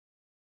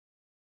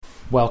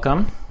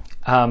Welcome.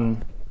 As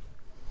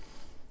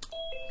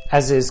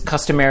is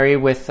customary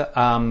with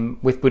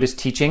Buddhist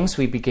teachings,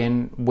 we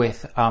begin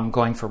with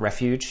going for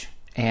refuge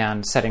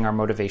and setting our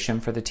motivation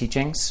for the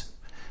teachings,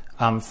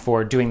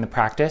 for doing the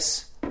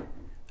practice.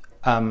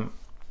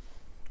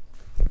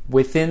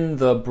 Within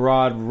the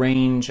broad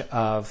range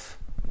of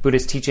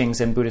Buddhist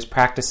teachings and Buddhist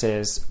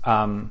practices,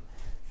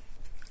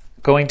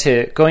 going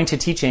to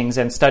teachings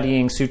and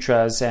studying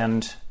sutras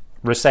and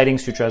reciting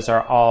sutras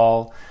are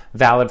all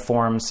valid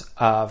forms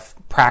of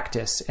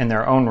practice in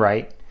their own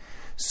right.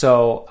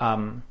 So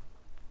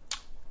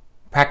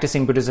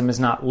practicing Buddhism is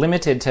not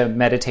limited to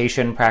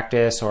meditation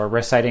practice or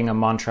reciting a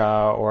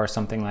mantra or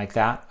something like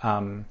that.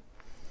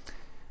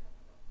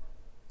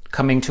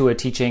 Coming to a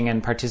teaching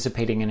and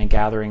participating in a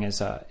gathering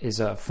is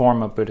a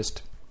form of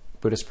Buddhist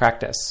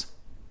practice.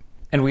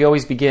 And we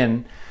always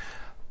begin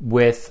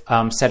with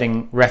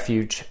setting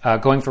refuge,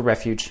 going for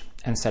refuge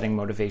and setting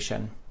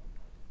motivation.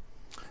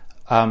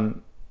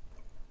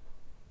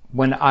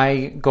 When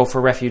I go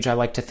for refuge, I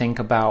like to think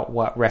about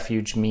what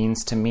refuge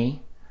means to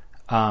me.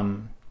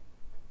 When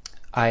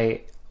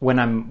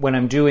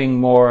I'm doing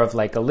more of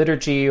like a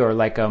liturgy or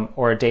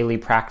a daily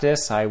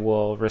practice, I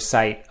will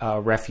recite a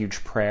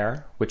refuge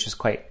prayer, which is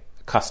quite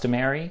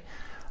customary.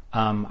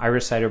 I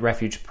recite a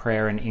refuge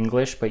prayer in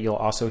English, but you'll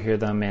also hear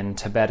them in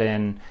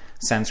Tibetan,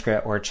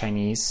 Sanskrit, or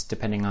Chinese,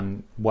 depending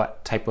on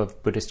what type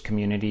of Buddhist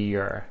community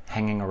you're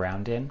hanging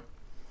around in.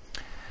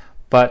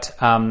 But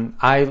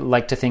I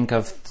like to think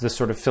of the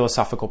sort of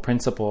philosophical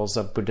principles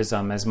of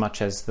Buddhism as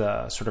much as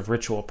the sort of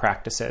ritual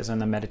practices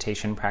and the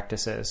meditation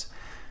practices.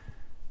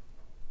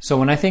 So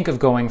when I think of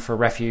going for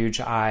refuge,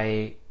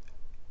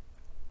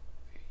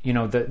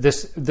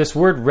 this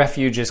word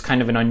refuge is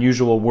kind of an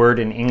unusual word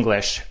in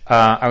English.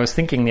 I was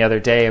thinking the other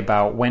day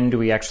about when do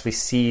we actually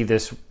see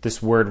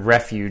this word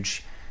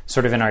refuge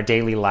sort of in our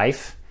daily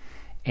life.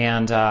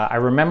 And I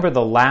remember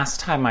the last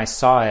time I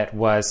saw it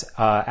was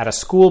at a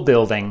school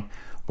building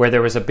where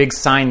there was a big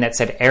sign that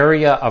said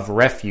area of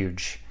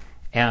refuge.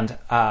 And,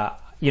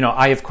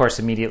 I, of course,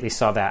 immediately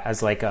saw that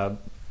as like a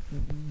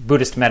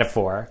Buddhist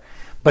metaphor.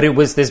 But it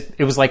was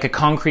like a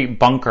concrete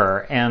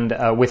bunker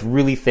and with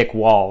really thick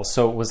walls.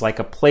 So it was like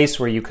a place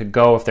where you could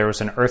go if there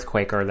was an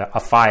earthquake or a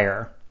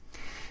fire.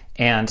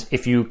 And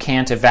if you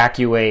can't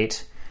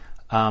evacuate,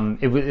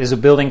 it is a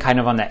building kind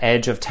of on the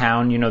edge of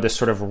town, this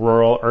sort of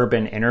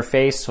rural-urban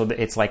interface. So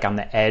that it's like on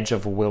the edge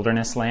of a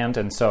wilderness land.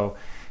 And so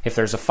if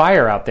there's a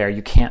fire out there,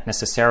 you can't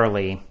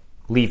necessarily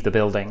leave the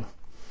building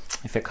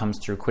if it comes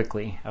through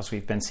quickly, as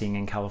we've been seeing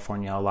in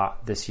California a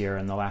lot this year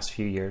and the last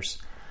few years.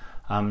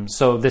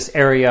 So this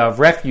area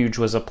of refuge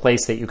was a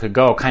place that you could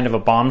go, kind of a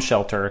bomb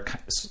shelter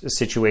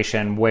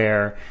situation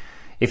where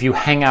if you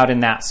hang out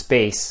in that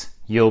space,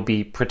 you'll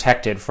be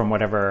protected from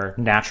whatever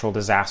natural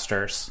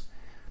disasters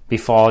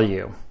befall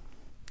you.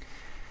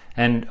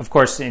 And of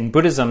course, in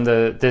Buddhism,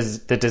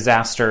 the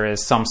disaster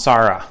is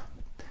samsara,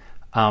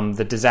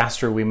 the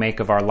disaster we make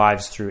of our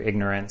lives through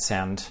ignorance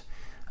and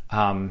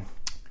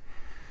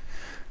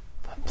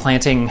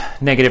planting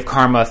negative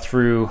karma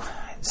through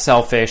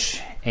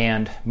selfish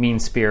and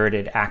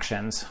mean-spirited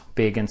actions,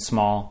 big and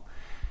small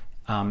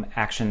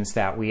actions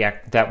that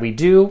we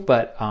do.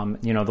 But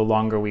the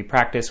longer we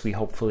practice, we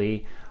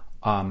hopefully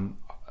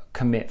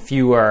commit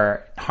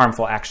fewer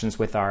harmful actions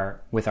with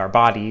our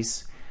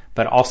bodies,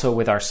 but also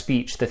with our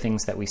speech, the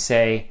things that we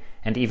say,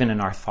 and even in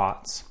our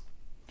thoughts.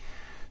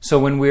 So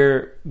when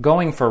we're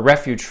going for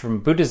refuge from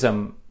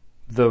Buddhism,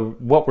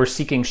 what we're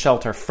seeking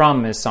shelter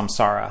from is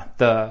samsara,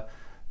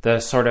 the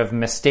sort of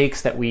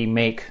mistakes that we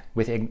make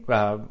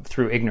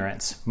through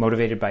ignorance,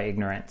 motivated by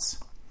ignorance.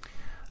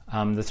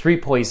 The three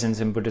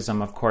poisons in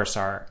Buddhism, of course,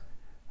 are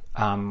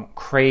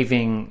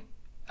craving,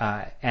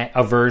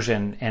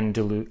 aversion, and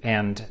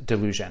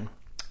delusion.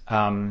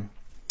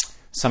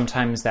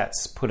 Sometimes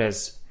that's put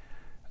as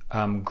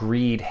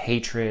greed,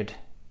 hatred,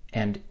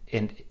 and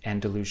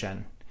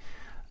delusion.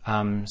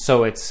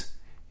 So it's,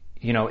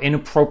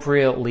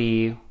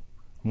 inappropriately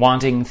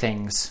wanting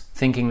things,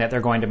 thinking that they're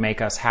going to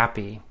make us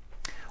happy,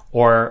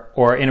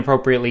 or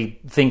inappropriately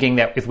thinking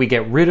that if we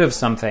get rid of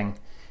something,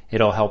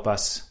 it'll help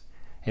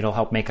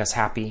make us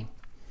happy.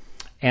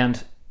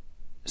 And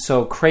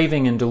so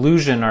craving and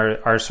delusion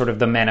are sort of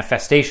the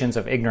manifestations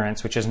of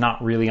ignorance, which is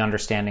not really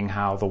understanding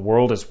how the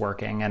world is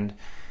working. And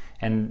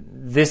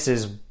this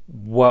is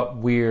what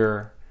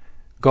we're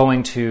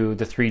going to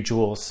the three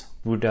jewels,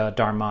 Buddha,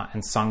 Dharma,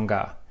 and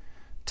Sangha,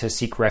 to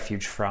seek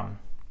refuge from.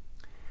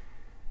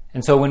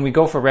 And so when we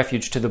go for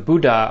refuge to the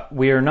Buddha,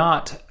 we're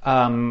not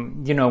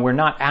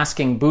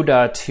asking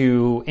Buddha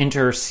to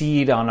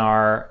intercede on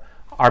our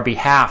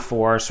behalf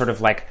or sort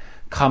of like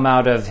come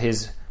out of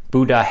his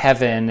Buddha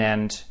heaven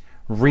and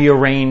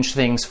rearrange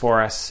things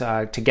for us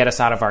to get us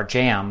out of our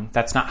jam.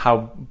 That's not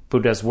how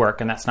Buddhas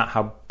work, and that's not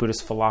how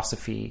Buddhist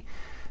philosophy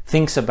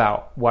thinks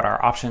about what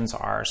our options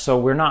are. So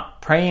we're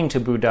not praying to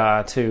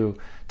Buddha to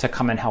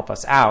come and help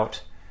us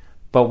out,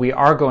 but we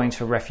are going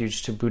to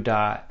refuge to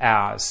Buddha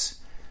as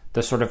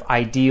the sort of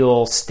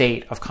ideal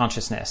state of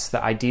consciousness,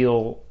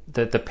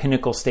 the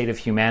pinnacle state of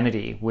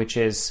humanity, which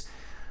is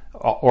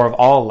or of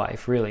all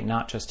life, really,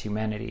 not just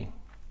humanity,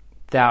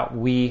 that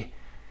we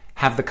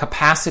have the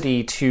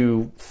capacity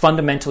to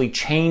fundamentally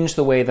change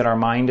the way that our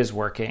mind is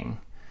working,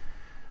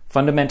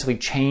 fundamentally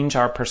change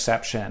our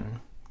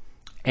perception,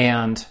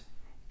 and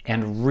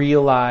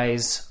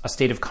realize a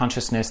state of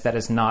consciousness that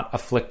is not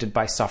afflicted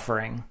by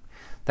suffering,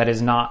 that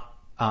is not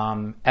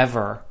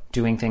ever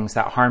doing things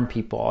that harm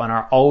people, and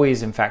are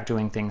always, in fact,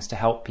 doing things to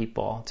help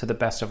people to the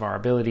best of our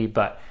ability.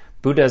 But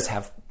Buddhas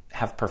have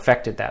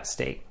perfected that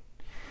state,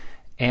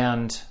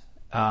 and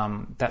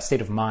that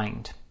state of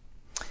mind.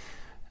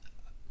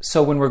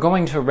 So when we're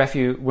going for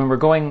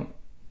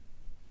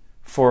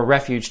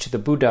refuge to the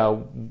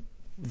Buddha,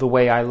 the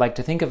way I like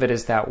to think of it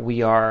is that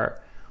we're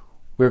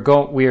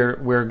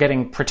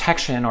getting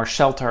protection or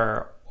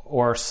shelter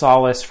or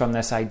solace from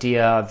this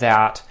idea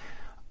that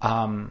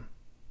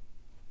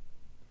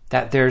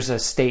that there's a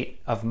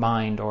state of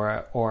mind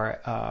or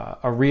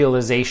a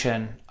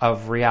realization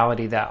of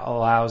reality that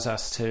allows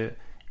us to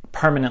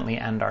permanently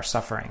end our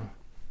suffering,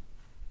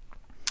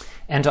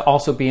 and to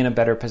also be in a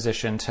better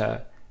position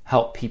to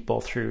help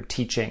people through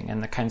teaching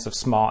and the kinds of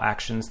small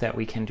actions that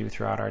we can do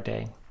throughout our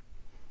day,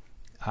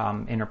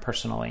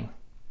 interpersonally.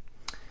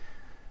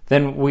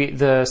 Then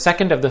the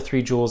second of the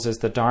three jewels is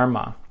the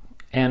Dharma.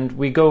 And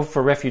we go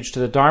for refuge to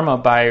the Dharma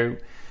by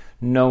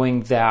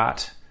knowing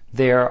that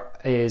there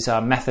is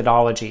a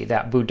methodology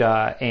that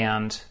Buddha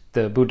and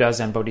the Buddhas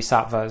and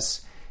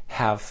Bodhisattvas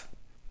have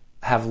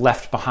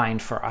left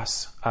behind for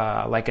us,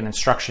 like an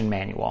instruction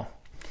manual.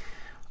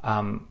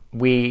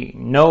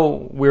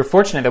 We're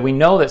fortunate that we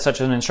know that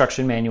such an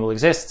instruction manual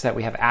exists, that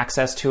we have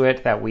access to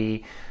it, that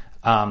we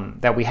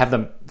have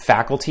the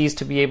faculties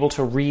to be able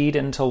to read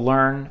and to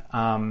learn,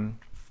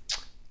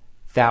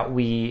 that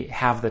we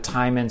have the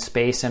time and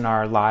space in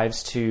our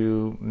lives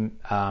to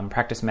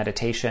practice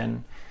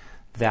meditation,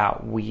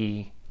 that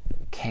we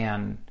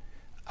can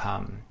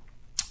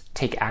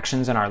take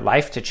actions in our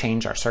life to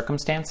change our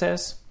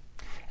circumstances.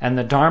 And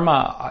the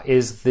Dharma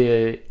is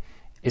the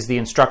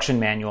instruction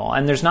manual.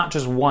 And there's not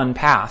just one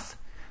path.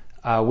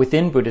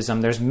 Within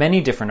Buddhism, there's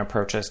many different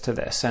approaches to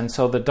this. And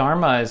so the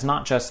Dharma is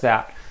not just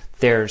that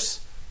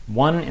there's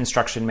one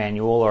instruction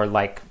manual or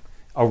like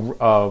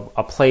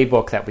a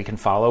playbook that we can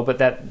follow, but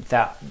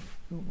that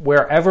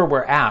wherever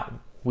we're at,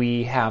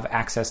 we have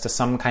access to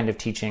some kind of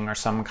teaching or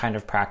some kind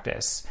of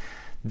practice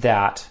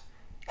that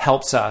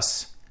helps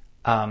us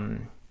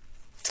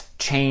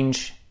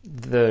change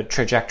the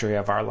trajectory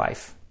of our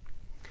life.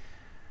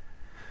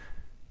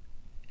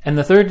 And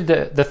the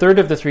third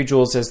of the three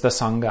jewels is the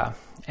Sangha.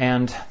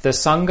 And the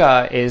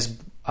Sangha is,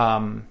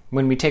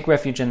 when we take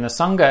refuge in the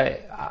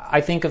Sangha,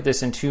 I think of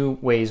this in two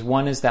ways.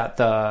 One is that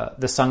the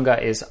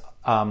Sangha is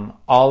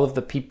all of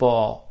the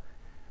people,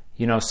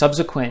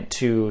 subsequent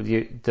to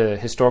the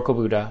historical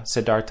Buddha,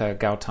 Siddhartha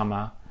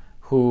Gautama,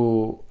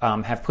 who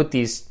have put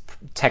these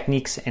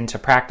techniques into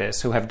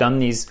practice, who have done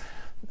these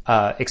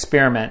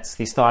experiments,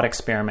 these thought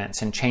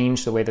experiments, and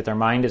changed the way that their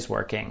mind is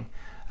working.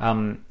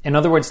 In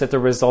other words, that the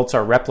results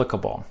are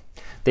replicable.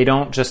 They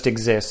don't just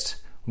exist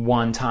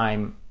one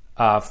time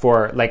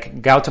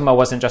like Gautama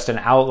wasn't just an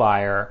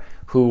outlier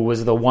who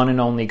was the one and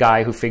only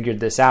guy who figured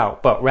this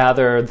out, but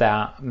rather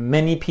that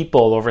many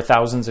people over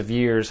thousands of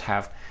years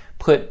have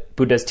put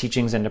Buddha's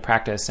teachings into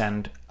practice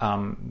and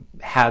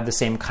had the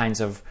same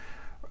kinds of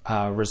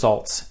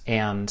results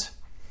and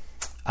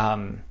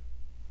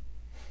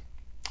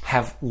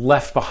have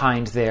left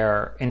behind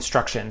their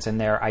instructions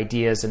and their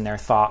ideas and their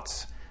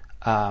thoughts,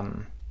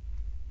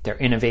 their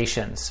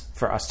innovations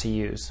for us to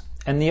use.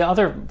 And the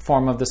other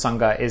form of the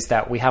Sangha is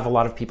that we have a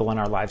lot of people in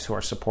our lives who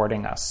are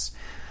supporting us.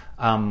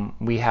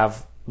 We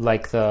have,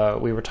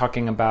 we were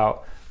talking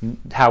about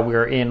how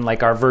we're in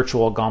like our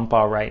virtual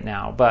Gompa right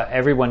now, but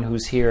everyone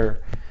who's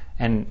here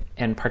and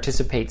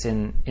participates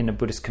in a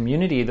Buddhist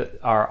community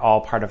are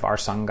all part of our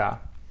Sangha.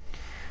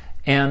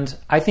 And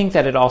I think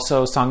that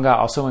Sangha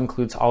also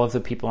includes all of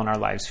the people in our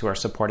lives who are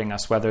supporting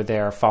us, whether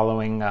they're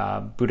following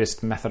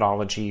Buddhist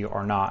methodology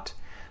or not.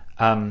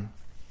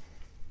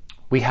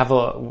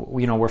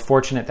 We're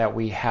fortunate that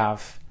we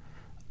have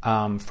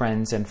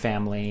friends and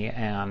family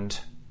and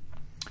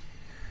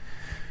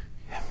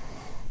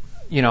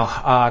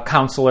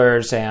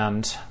counselors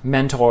and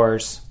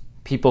mentors,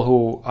 people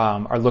who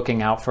are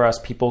looking out for us,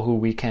 people who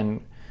we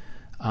can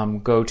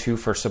go to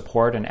for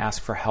support and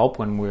ask for help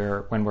when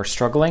we're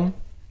struggling.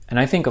 And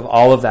I think of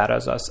all of that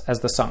as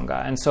the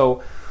Sangha. And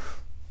so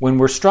when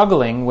we're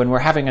struggling, when we're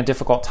having a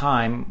difficult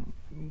time,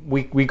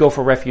 we go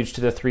for refuge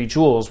to the three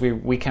jewels.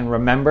 We can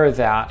remember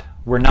that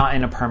we're not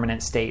in a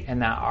permanent state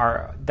and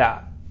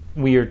that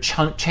we are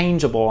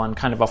changeable in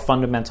kind of a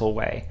fundamental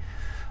way.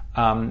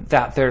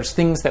 That there's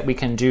things that we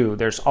can do.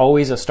 There's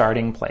always a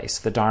starting place.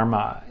 The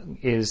Dharma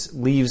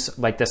leaves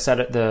like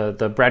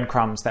the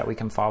breadcrumbs that we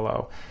can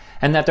follow,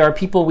 and that there are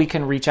people we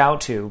can reach out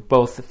to,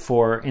 both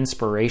for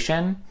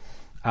inspiration,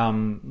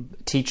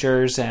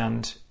 teachers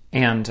and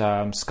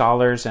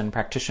scholars and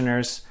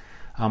practitioners,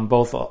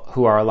 both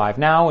who are alive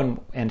now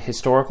and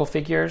historical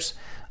figures,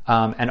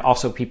 and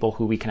also people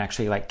who we can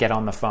actually like get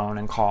on the phone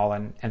and call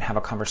and have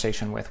a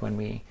conversation with when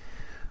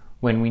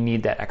when we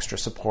need that extra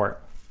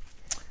support.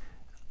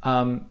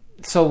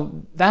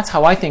 So that's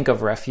how I think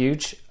of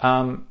refuge,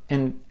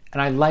 and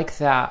I like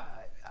that.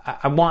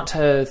 I want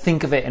to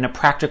think of it in a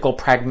practical,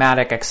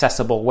 pragmatic,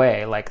 accessible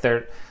way,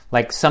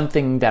 like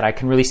something that I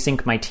can really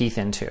sink my teeth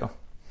into.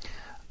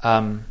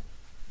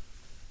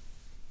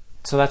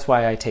 So that's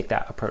why I take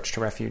that approach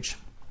to refuge.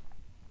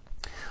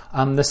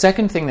 The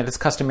second thing that it's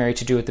customary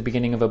to do at the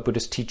beginning of a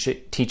Buddhist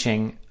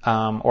teaching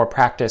or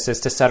practice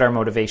is to set our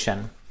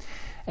motivation.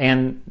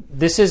 And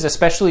this is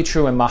especially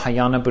true in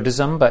Mahayana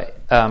Buddhism, but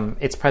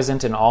it's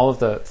present in all of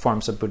the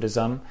forms of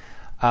Buddhism,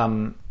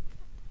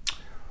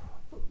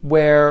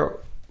 where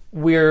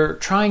we're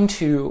trying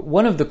to,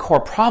 one of the core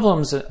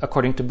problems,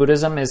 according to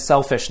Buddhism, is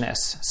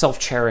selfishness,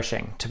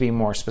 self-cherishing, to be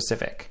more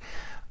specific.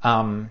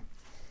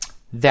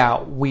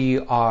 That we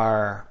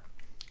are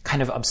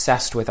kind of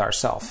obsessed with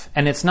ourself.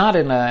 And it's not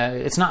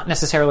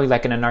necessarily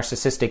like in a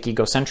narcissistic,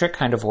 egocentric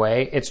kind of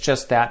way. It's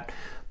just that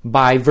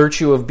by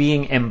virtue of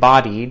being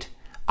embodied,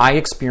 I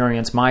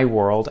experience my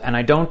world and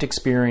I don't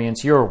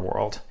experience your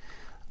world.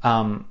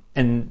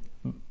 And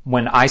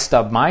when I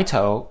stub my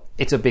toe,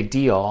 it's a big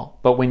deal.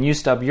 But when you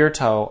stub your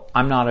toe,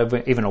 I'm not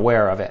even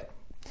aware of it.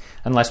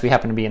 Unless we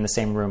happen to be in the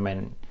same room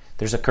and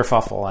there's a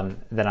kerfuffle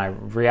and then I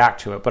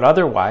react to it. But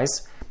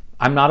otherwise,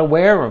 I'm not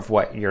aware of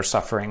what you're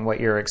suffering, what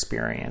your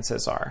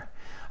experiences are.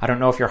 I don't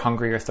know if you're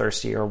hungry or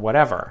thirsty or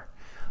whatever.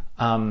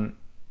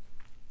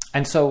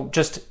 And so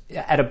just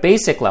at a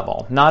basic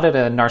level, not at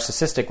a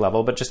narcissistic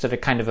level, but just at a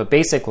kind of a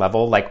basic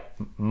level, like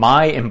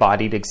my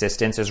embodied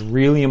existence is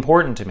really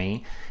important to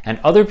me, and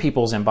other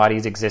people's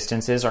embodied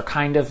existences are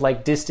kind of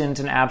like distant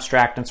and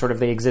abstract and sort of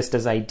they exist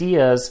as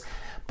ideas,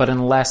 but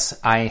unless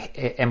I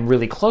am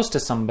really close to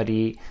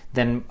somebody,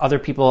 then other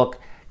people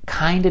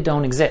kind of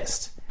don't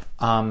exist.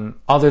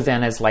 Other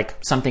than as like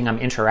something I'm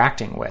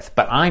interacting with.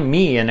 But I'm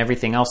me and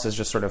everything else is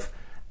just sort of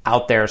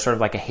out there, sort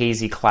of like a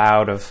hazy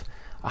cloud of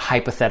a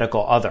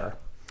hypothetical other.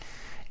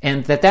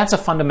 And that's a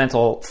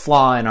fundamental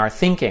flaw in our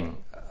thinking,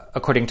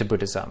 according to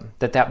Buddhism,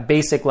 that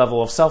basic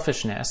level of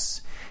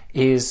selfishness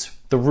is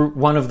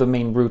one of the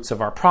main roots of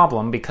our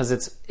problem, because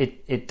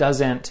it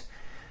doesn't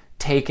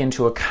take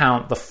into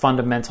account the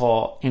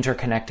fundamental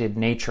interconnected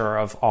nature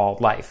of all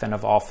life and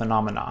of all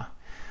phenomena.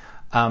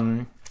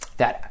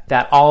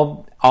 That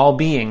all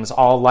beings,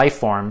 all life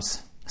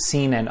forms,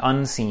 seen and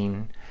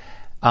unseen,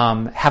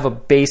 have a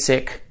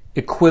basic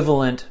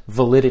equivalent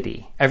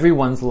validity.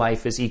 Everyone's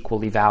life is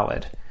equally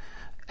valid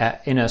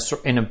in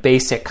a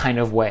basic kind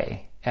of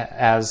way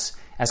as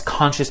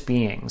conscious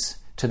beings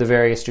to the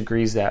various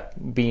degrees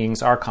that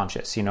beings are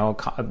conscious. You know,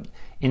 an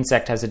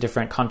insect has a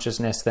different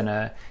consciousness than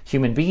a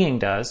human being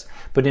does,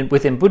 but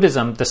within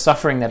Buddhism, the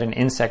suffering that an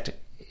insect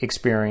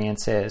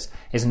experiences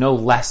is no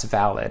less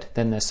valid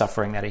than the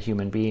suffering that a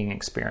human being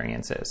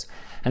experiences.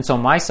 And so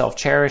my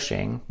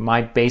self-cherishing,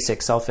 my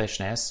basic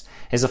selfishness,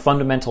 is a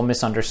fundamental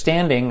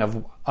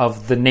misunderstanding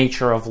of the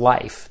nature of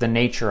life, the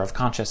nature of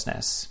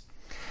consciousness.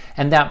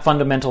 And that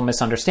fundamental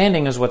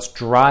misunderstanding is what's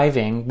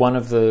driving, one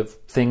of the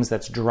things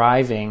that's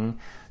driving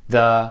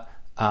the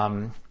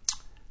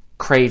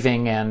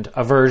craving and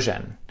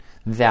aversion.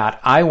 That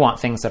I want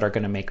things that are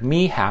going to make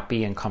me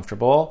happy and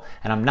comfortable,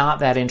 and I'm not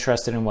that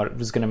interested in what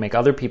is going to make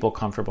other people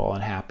comfortable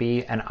and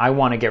happy, and I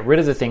want to get rid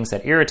of the things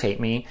that irritate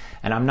me,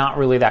 and I'm not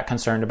really that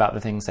concerned about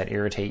the things that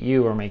irritate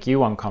you or make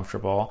you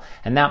uncomfortable.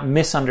 And that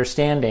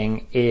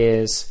misunderstanding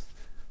is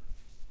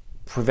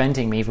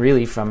preventing me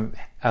really from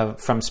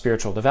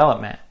spiritual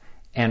development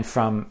and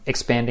from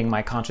expanding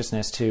my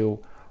consciousness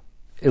to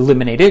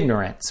eliminate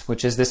ignorance,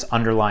 which is this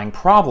underlying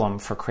problem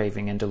for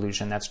craving and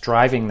delusion that's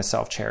driving the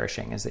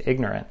self-cherishing, is the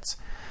ignorance.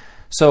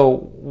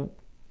 So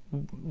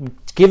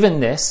given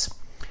this,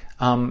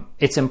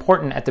 it's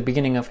important at the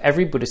beginning of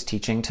every Buddhist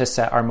teaching to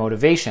set our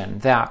motivation,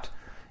 that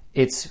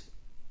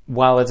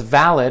while it's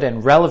valid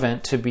and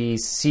relevant to be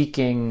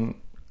seeking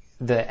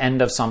the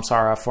end of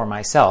samsara for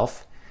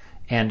myself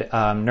and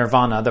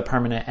nirvana, the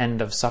permanent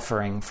end of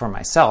suffering for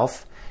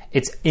myself,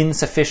 it's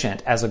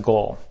insufficient as a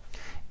goal.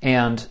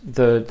 And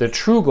the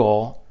true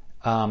goal,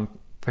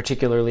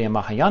 particularly in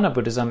Mahayana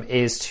Buddhism,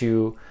 is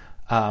to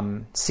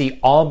see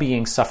all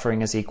beings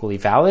suffering as equally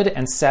valid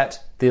and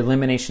set the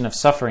elimination of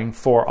suffering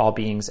for all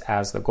beings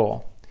as the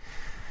goal.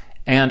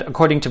 And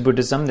according to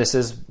Buddhism, this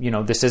is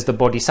the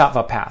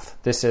Bodhisattva path.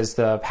 This is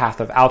the path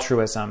of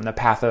altruism, the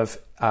path of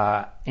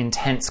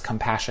intense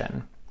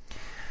compassion.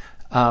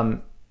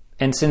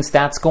 And since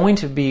that's going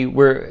to be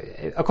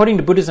according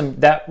to Buddhism,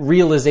 that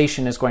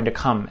realization is going to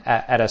come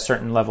at a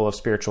certain level of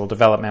spiritual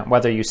development,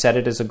 whether you set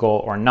it as a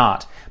goal or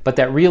not. But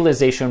that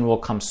realization will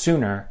come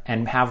sooner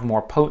and have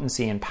more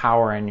potency and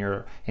power in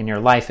your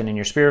life and in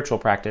your spiritual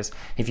practice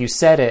if you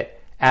set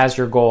it as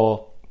your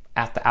goal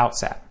at the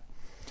outset.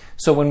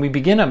 So when we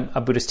begin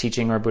a Buddhist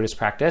teaching or a Buddhist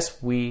practice,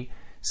 we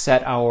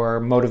set our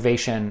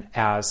motivation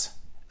as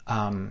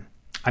I'm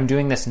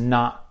doing this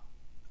not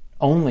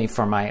only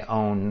for my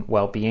own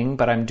well-being,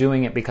 but I'm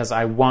doing it because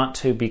I want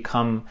to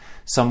become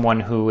someone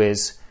who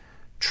is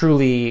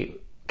truly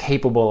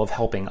capable of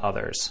helping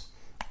others,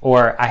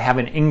 or I have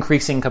an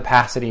increasing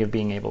capacity of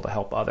being able to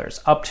help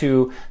others, up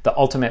to the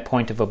ultimate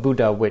point of a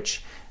Buddha,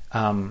 which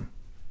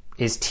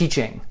is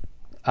teaching,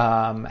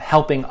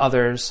 helping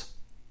others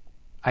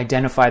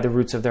identify the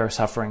roots of their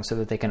suffering so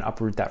that they can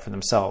uproot that for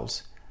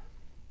themselves.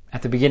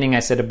 At the beginning, I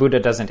said a Buddha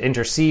doesn't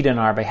intercede in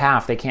our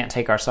behalf. They can't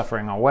take our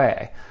suffering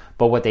away.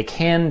 But what they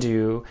can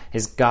do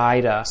is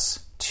guide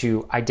us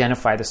to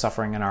identify the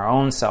suffering in our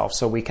own self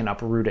so we can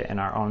uproot it in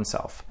our own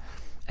self.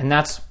 And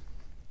that's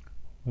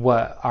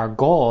what our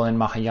goal in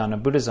Mahayana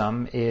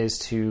Buddhism is,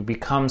 to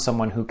become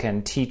someone who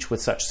can teach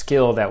with such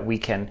skill that we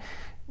can,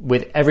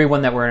 with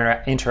everyone that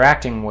we're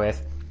interacting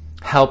with,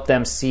 help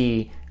them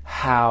see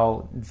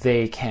how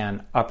they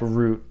can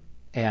uproot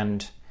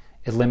and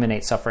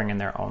eliminate suffering in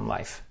their own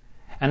life.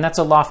 And that's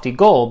a lofty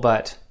goal,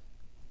 but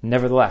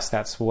nevertheless,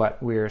 that's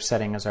what we're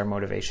setting as our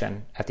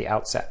motivation at the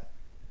outset.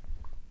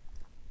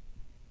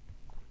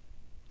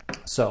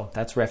 So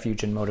that's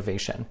refuge and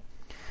motivation.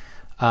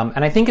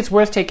 And I think it's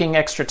worth taking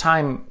extra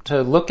time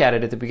to look at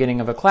it at the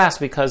beginning of a class,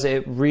 because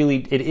it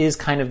is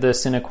kind of the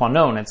sine qua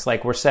non. It's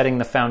like we're setting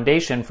the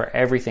foundation for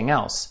everything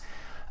else.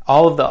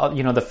 All of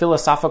the, the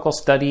philosophical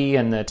study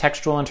and the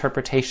textual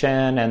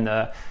interpretation and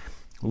the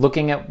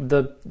looking at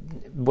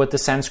what the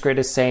Sanskrit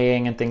is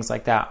saying and things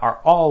like that are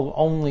all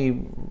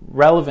only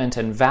relevant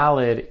and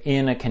valid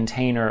in a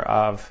container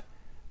of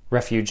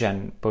refuge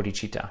and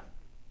bodhicitta.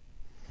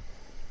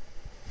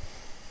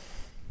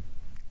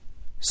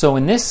 So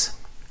in this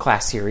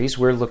class series,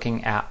 we're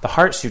looking at the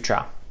Heart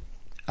Sutra.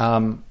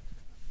 And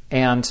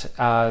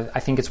I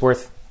think it's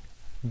worth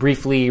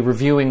briefly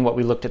reviewing what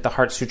we looked at the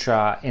Heart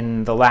Sutra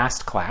in the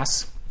last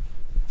class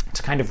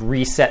to kind of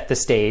reset the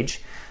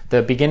stage.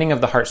 The beginning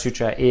of the Heart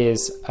Sutra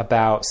is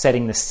about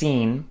setting the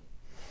scene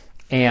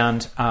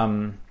and,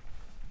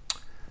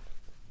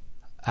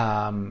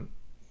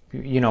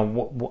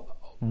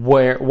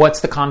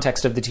 what's the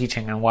context of the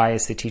teaching and why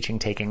is the teaching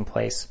taking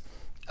place.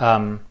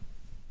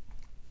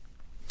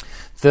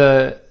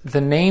 The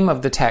name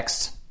of the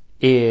text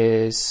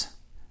is,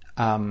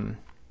 I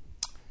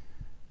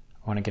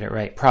want to get it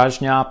right,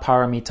 Prajna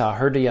Paramita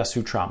Hridaya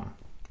Sutram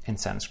in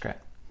Sanskrit.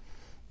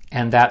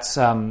 And that's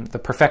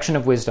the perfection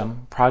of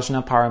wisdom,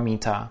 Prajna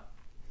Paramita,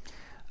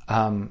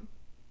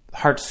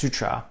 Heart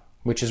Sutra,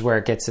 which is where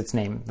it gets its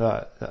name.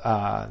 The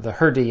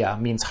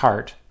Hridaya means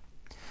heart.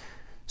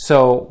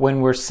 So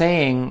when we're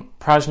saying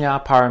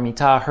Prajna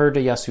Paramita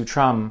Hridaya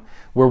Sutram,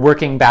 we're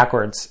working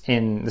backwards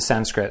in the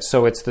Sanskrit.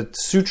 So it's the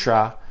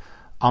sutra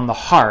on the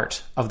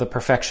heart of the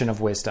perfection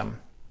of wisdom.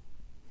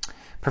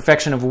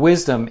 Perfection of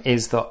wisdom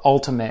is the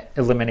ultimate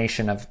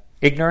elimination of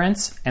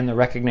ignorance and the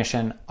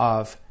recognition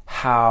of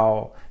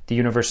how the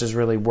universe is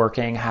really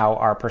working, how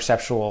our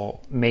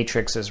perceptual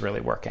matrix is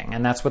really working.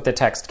 And that's what the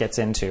text gets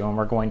into, and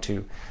we're going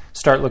to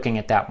start looking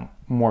at that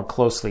more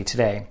closely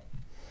today.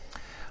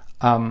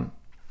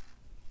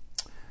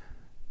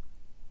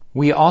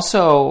 We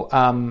also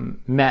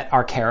met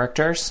our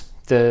characters.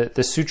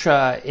 The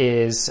sutra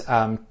is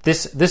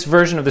this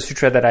version of the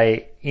sutra that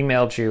I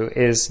emailed you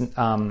is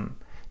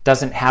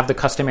doesn't have the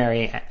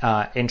customary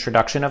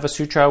introduction of a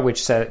sutra,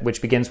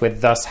 which begins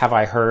with "Thus have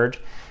I heard,"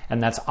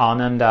 and that's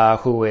Ananda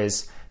who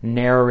is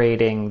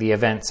narrating the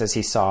events as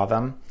he saw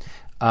them.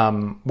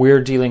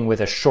 We're dealing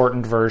with a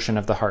shortened version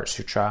of the Heart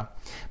Sutra,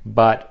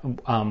 but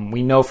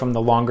we know from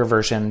the longer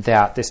version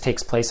that this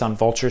takes place on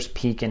Vulture's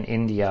Peak in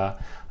India.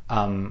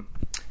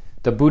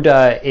 The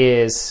Buddha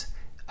is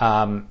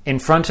in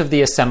front of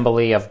the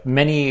assembly of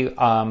many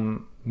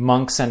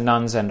monks and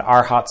nuns and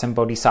arhats and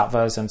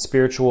bodhisattvas and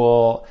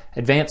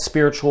advanced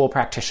spiritual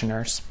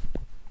practitioners.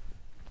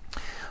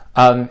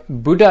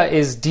 Buddha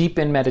is deep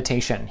in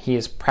meditation. He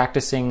is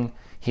practicing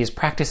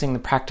the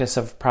practice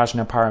of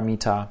Prajna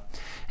Paramita.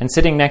 And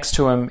sitting next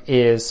to him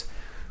is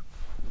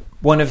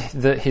one of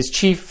his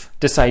chief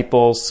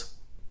disciples,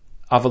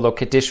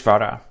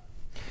 Avalokiteshvara,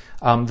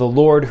 the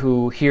Lord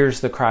who hears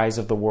the cries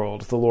of the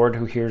world, the Lord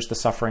who hears the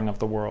suffering of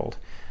the world.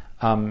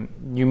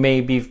 You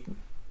may be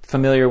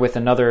familiar with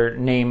another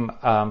name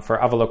for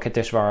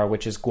Avalokiteshvara,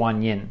 which is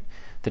Guanyin,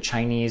 the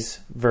Chinese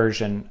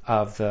version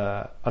of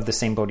the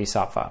same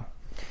bodhisattva.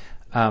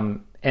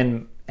 And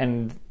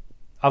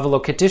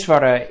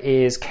Avalokiteshvara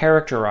is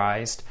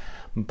characterized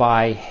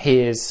by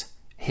his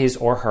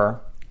or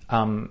her.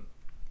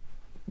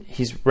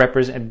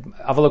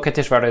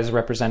 Avalokiteshvara is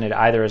represented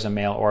either as a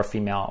male or a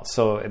female,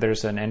 so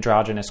there's an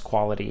androgynous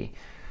quality.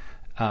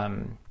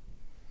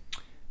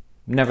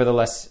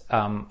 Nevertheless,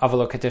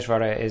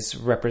 Avalokiteshvara is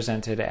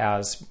represented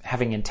as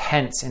having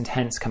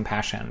intense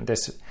compassion,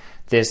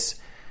 this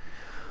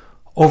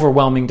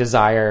overwhelming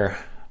desire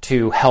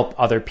to help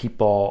other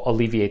people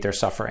alleviate their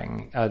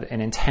suffering,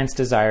 an intense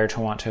desire to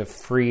want to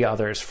free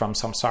others from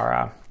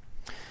samsara.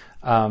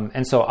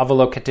 And so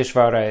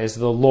Avalokiteshvara is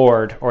the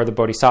Lord, or the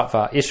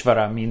Bodhisattva.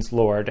 Ishvara means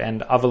Lord,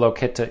 and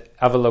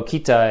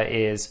Avalokita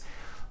is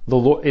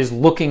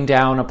looking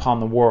down upon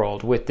the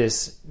world with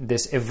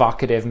this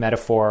evocative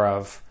metaphor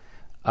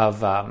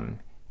of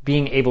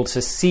being able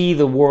to see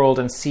the world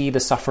and see the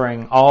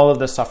suffering, all of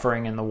the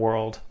suffering in the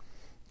world,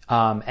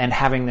 and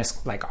having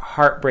this like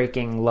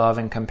heartbreaking love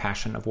and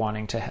compassion of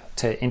wanting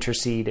to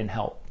intercede and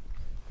help.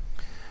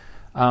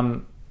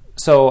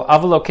 So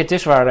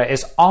Avalokiteshvara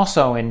is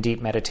also in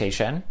deep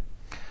meditation.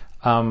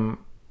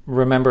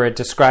 Remember, it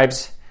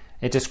describes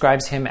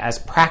him as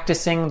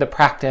practicing the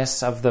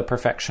practice of the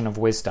perfection of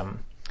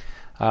wisdom.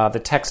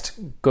 The text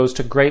goes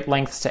to great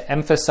lengths to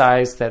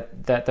emphasize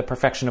that the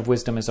perfection of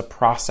wisdom is a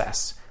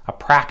process, a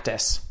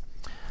practice,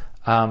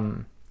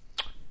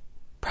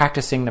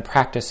 practicing the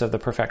practice of the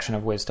perfection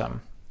of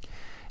wisdom.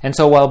 And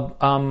so while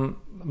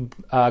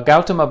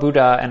Gautama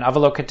Buddha and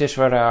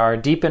Avalokiteshvara are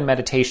deep in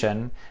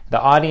meditation, the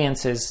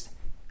audience is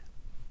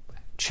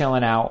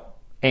chilling out,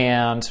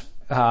 and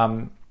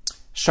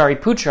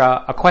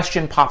Shariputra, a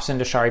question pops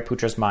into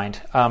Shariputra's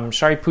mind.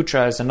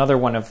 Shariputra is another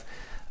one of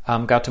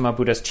Gautama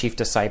Buddha's chief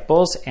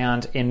disciples,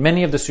 and in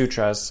many of the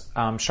sutras,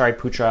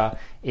 Shariputra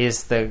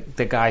is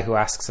the guy who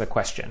asks the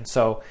question.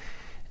 So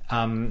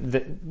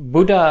the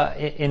Buddha,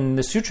 in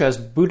the sutras,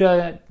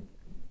 Buddha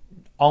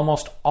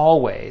almost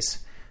always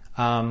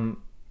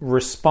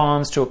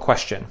responds to a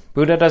question.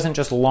 Buddha doesn't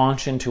just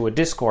launch into a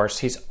discourse,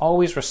 he's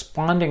always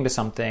responding to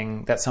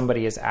something that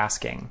somebody is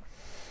asking.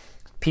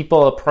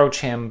 People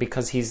approach him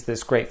because he's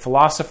this great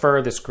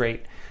philosopher, this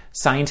great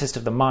scientist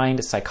of the mind,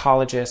 a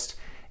psychologist,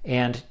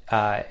 and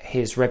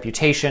his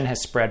reputation has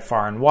spread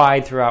far and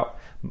wide throughout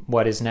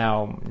what is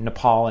now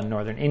Nepal and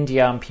northern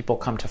India, and people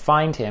come to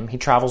find him. He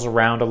travels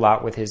around a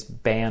lot with his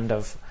band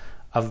of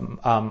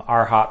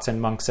arhats and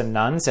monks and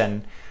nuns,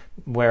 and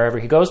wherever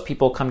he goes,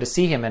 people come to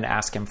see him and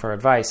ask him for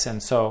advice.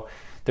 And so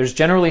there's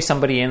generally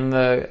somebody in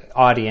the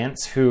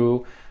audience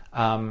who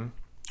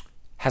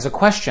has a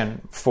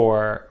question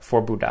for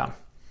Buddha.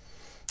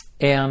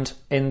 And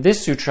in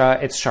this sutra,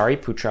 it's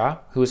Shariputra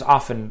who is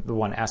often the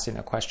one asking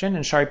the question.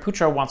 And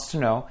Shariputra wants to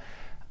know,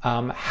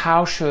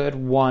 how should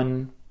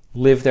one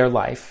live their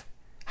life?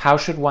 How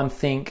should one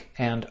think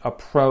and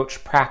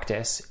approach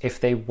practice if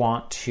they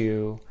want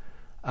to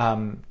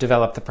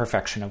develop the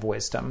perfection of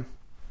wisdom?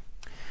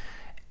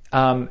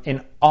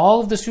 In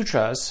all of the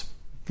sutras,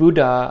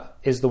 Buddha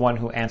is the one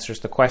who answers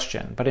the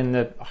question. But in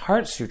the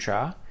Heart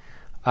Sutra,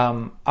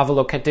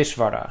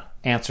 Avalokiteshvara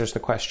answers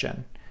the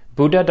question.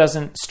 Buddha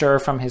doesn't stir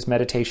from his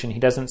meditation. He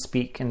doesn't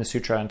speak in the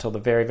sutra until the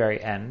very,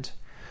 very end.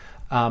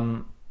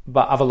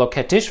 But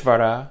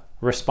Avalokiteshvara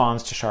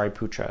responds to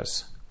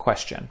Shariputra's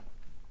question.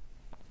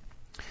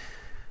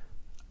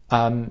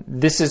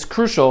 This is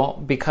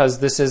crucial because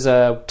this is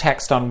a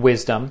text on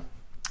wisdom.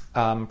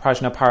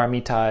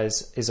 Prajnaparamita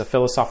is a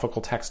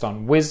philosophical text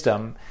on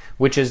wisdom,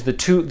 which is the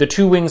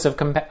two wings of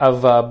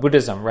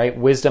Buddhism, right?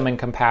 Wisdom and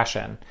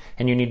compassion,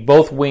 and you need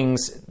both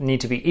wings need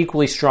to be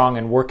equally strong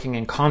and working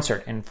in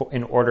concert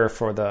in order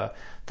for the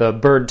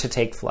bird to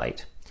take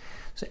flight.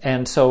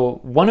 And so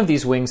one of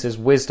these wings is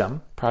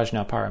wisdom,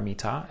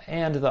 Prajnaparamita,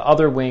 and the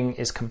other wing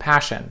is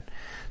compassion.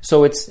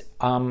 So it's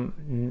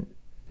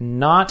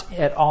not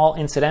at all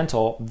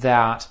incidental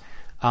that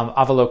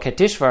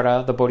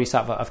Avalokiteshvara, the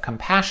Bodhisattva of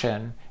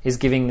compassion, is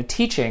giving the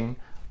teaching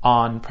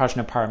on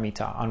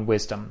Prajnaparamita, on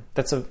wisdom.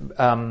 That's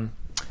a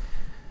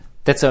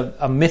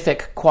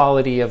mythic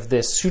quality of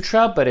this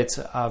sutra, but it's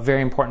a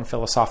very important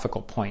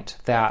philosophical point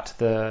that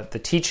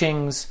the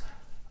teachings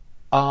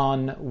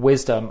on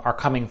wisdom are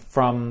coming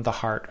from the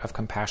heart of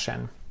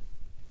compassion.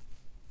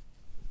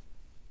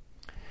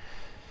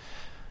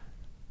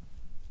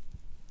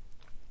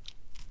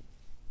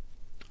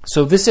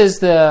 So this is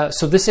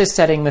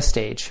setting the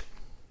stage.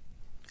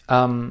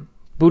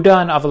 Buddha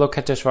and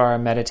Avalokiteshvara are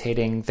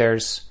meditating.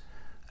 There's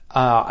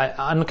an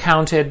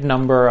uncounted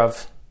number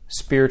of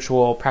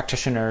spiritual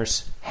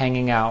practitioners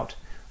hanging out,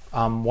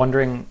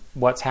 wondering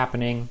what's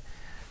happening.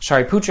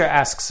 Shariputra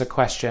asks a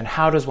question: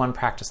 how does one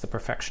practice the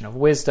perfection of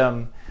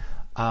wisdom?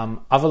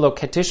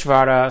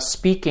 Avalokiteshvara,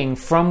 speaking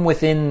from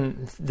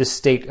within the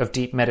state of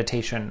deep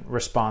meditation,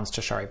 responds to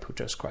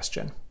Shariputra's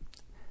question.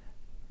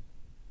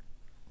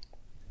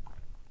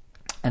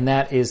 And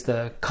that is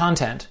the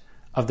content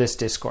of this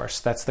discourse.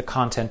 That's the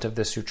content of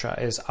the sutra,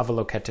 is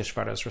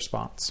Avalokiteshvara's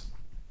response.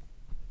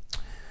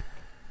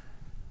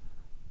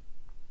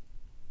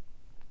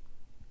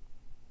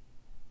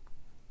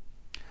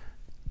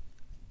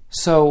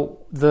 So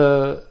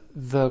the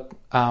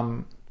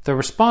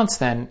response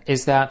then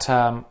is that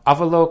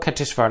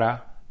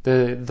Avalokiteshvara,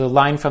 the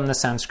line from the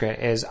Sanskrit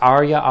is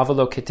Arya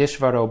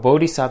Avalokiteshvaro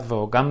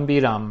Bodhisattvo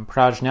Gambiram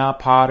Prajna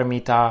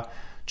Paramita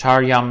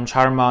Charyam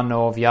Charma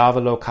no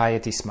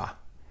Vyavalokayati Sma.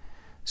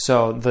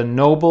 So the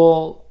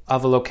noble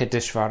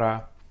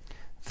Avalokiteshvara,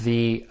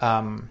 the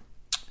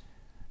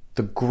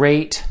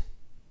great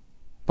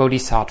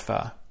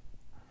Bodhisattva,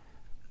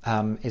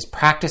 is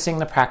practicing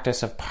the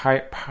practice of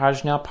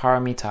Prajna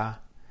Paramita,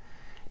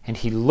 and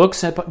he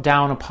looks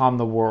down upon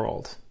the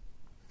world,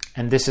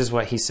 and this is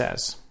what he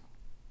says.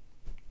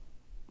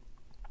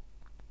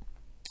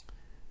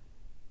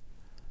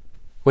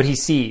 What he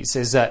sees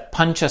is that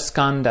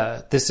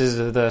Panchaskanda, this is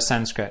the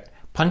Sanskrit,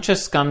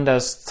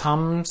 Panchaskandas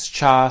tams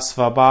cha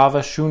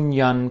svabhava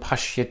shunyan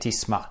pashyati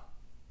sma.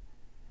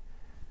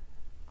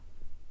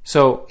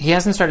 So he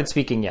hasn't started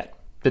speaking yet.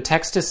 the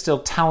text is still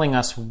telling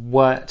us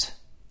what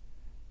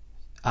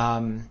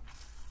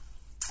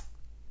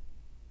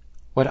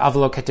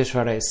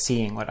Avalokiteshvara is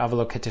seeing, what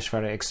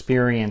Avalokiteshvara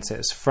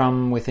experiences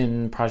from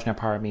within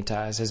Prajnaparamita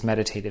as his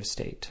meditative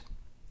state.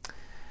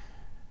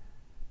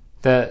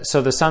 The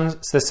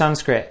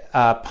Sanskrit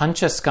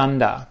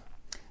Panchaskanda,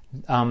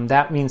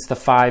 that means the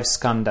 5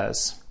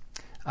 skandhas.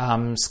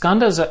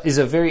 Skandhas is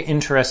a very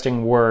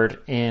interesting word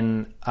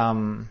in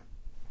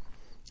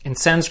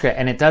Sanskrit,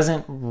 and it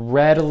doesn't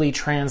readily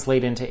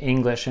translate into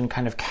English and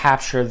kind of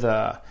capture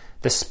the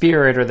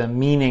spirit or the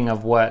meaning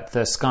of what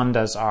the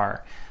skandhas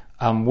are.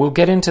 We'll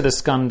get into the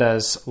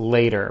skandhas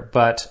later,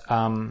 but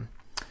for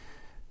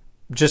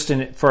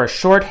a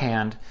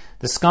shorthand,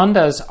 the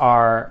skandhas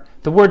are,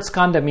 the word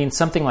skandha means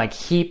something like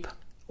heap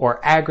or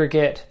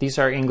aggregate. These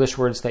are English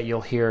words that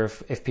you'll hear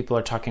if people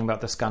are talking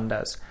about the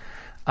skandhas.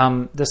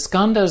 The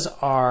skandhas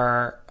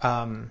are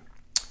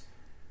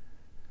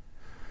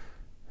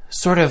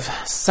sort of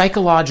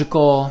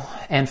psychological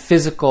and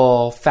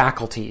physical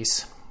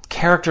faculties,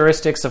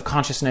 characteristics of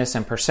consciousness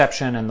and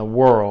perception and the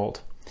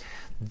world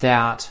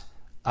that,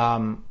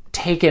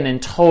 taken in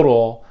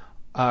total,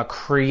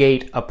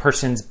 create a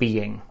person's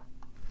being.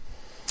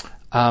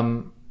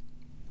 The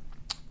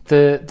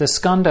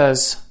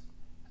skandhas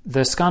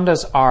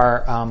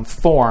are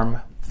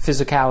form,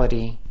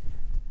 physicality,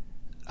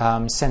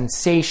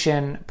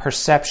 sensation,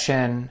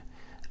 perception,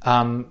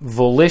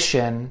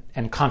 volition,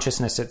 and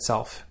consciousness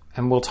itself.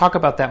 And we'll talk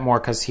about that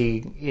more because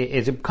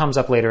it comes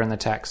up later in the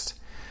text.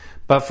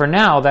 But for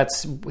now,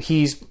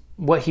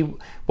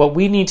 what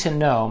we need to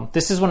know.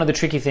 This is one of the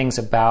tricky things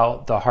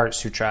about the Heart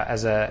Sutra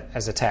as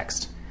a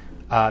text.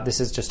 This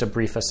is just a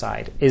brief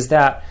aside. Is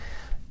that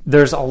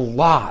there's a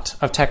lot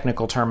of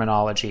technical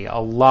terminology, a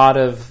lot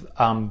of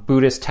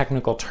Buddhist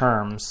technical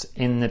terms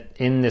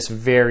in this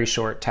very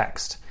short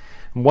text.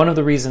 One of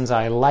the reasons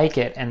I like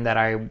it and that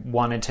I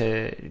wanted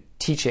to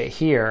teach it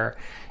here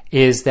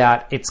is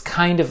that it's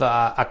kind of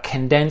a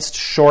condensed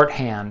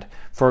shorthand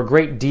for a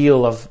great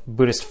deal of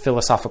Buddhist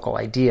philosophical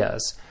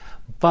ideas.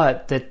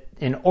 But that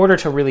in order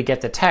to really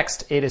get the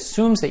text, it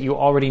assumes that you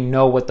already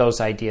know what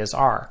those ideas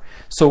are.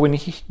 So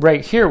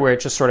right here, where it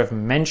just sort of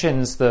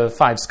mentions the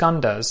 5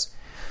 skandhas,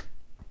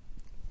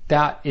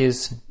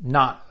 that's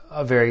not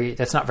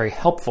very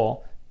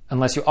helpful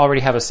unless you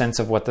already have a sense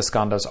of what the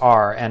skandhas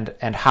are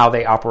and how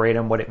they operate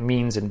and what it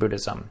means in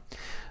Buddhism.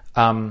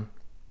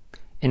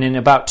 And in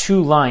about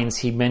 2 lines,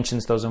 he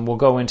mentions those, and we'll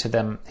go into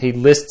them. He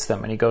lists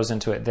them, and he goes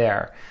into it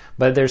there.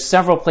 But there's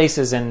several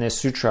places in this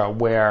sutra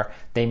where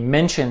they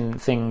mention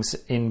things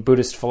in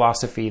Buddhist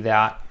philosophy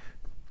that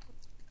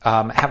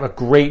have a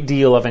great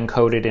deal of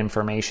encoded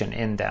information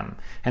in them.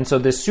 And so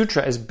this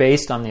sutra is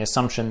based on the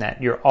assumption that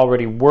you're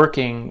already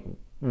working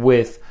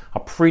with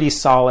a pretty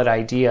solid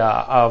idea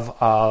of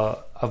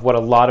what a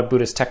lot of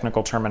Buddhist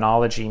technical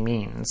terminology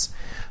means.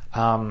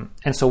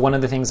 And so one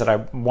of the things that I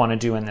want to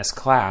do in this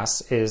class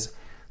is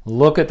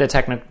look at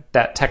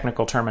that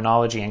technical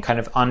terminology and kind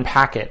of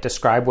unpack it,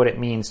 describe what it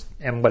means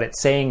and what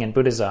it's saying in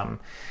Buddhism.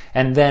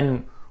 And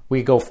then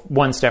we go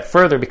one step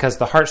further because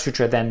the Heart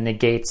Sutra then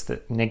negates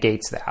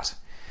that.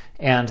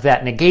 And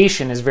that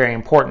negation is very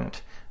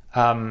important.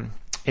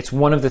 It's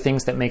one of the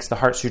things that makes the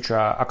Heart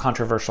Sutra a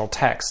controversial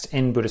text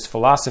in Buddhist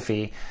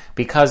philosophy,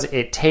 because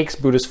it takes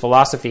Buddhist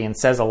philosophy and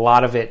says a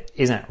lot of it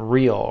isn't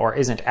real or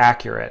isn't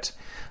accurate.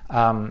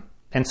 And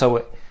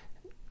so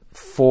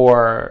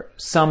for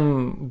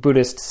some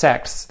Buddhist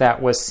sects,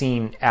 that was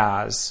seen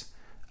as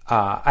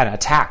an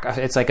attack.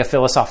 It's like a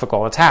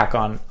philosophical attack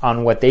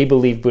on what they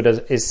believe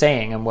Buddha is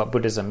saying and what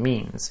Buddhism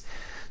means.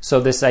 So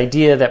this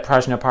idea that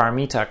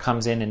Prajnaparamita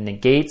comes in and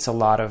negates a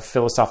lot of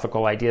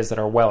philosophical ideas that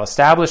are well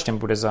established in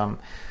Buddhism,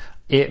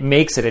 it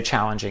makes it a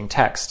challenging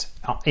text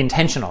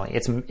intentionally.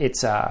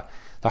 The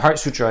Heart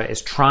Sutra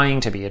is trying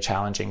to be a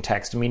challenging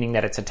text, meaning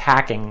that it's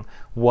attacking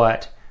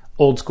what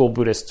old school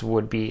Buddhists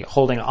would be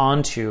holding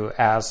on to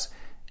as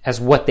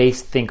what they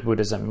think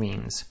Buddhism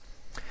means.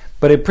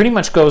 But it pretty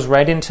much goes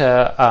right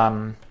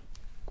into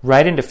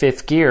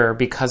fifth gear,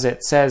 because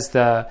it says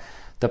the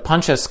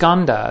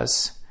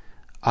Panchaskandhas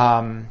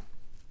are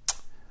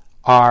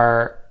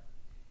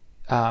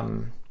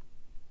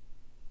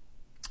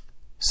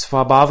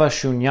Svabhava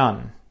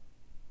Shunyan.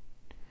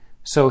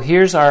 So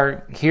here's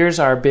a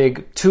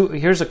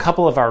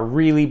couple of our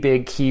really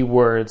big key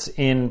words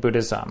in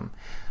Buddhism.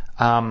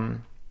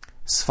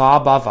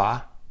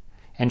 Svabhava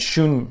and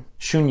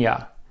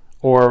Shunya,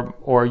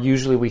 or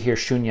usually we hear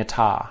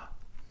Shunyata.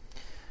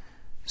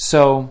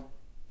 So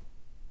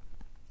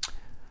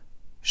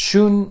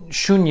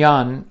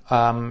Shunyan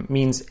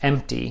means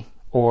empty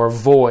or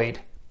void,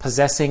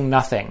 possessing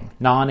nothing,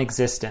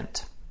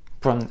 non-existent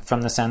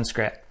from the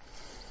Sanskrit.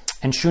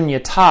 And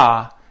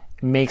Shunyata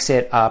makes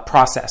it a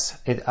process.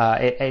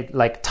 It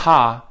like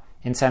ta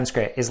in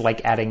Sanskrit is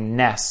like adding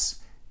ness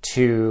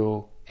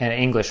to an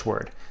English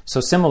word. So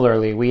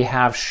similarly, we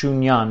have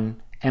shunyan,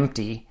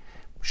 empty,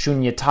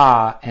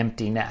 shunyata,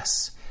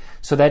 emptiness.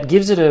 So that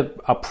gives it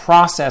a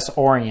process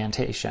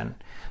orientation.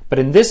 But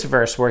in this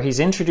verse, where he's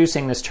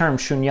introducing this term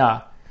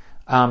shunya,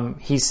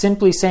 he's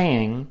simply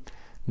saying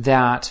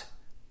that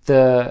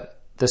the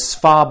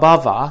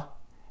svabhava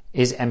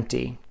is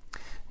empty.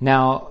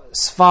 Now,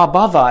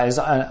 svabhava is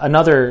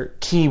another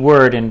key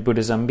word in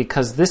Buddhism,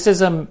 because this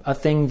is a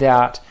thing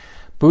that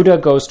Buddha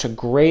goes to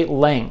great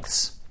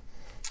lengths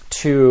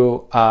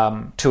to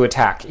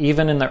attack,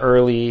 even in the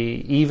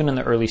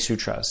early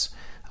sutras,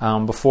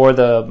 before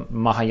the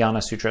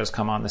Mahayana sutras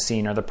come on the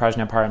scene, or the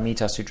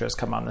Prajnaparamita sutras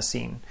come on the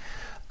scene.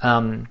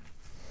 The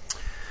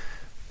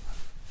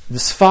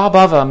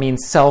svabhava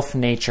means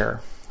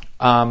self-nature.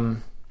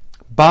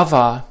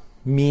 Bhava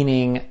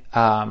meaning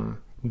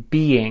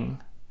being.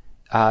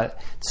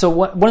 So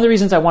one of the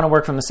reasons I want to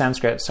work from the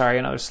Sanskrit, sorry,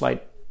 another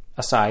slight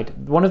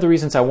aside, one of the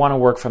reasons I want to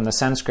work from the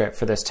Sanskrit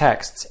for this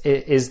text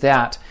is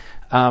that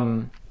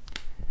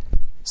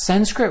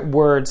Sanskrit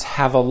words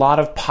have a lot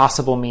of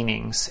possible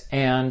meanings,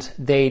 and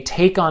they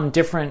take on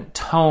different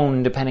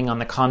tone depending on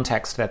the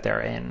context that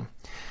they're in.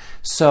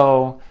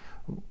 So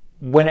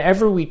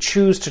whenever we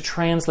choose to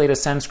translate a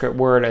Sanskrit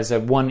word as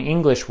one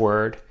English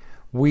word,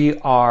 we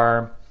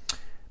are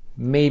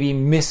maybe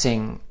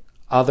missing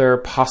other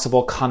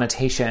possible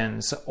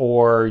connotations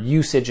or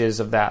usages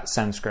of that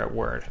Sanskrit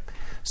word.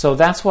 So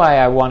that's why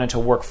I wanted to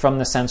work from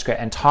the Sanskrit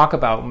and talk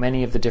about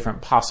many of the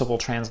different possible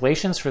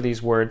translations for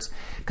these words,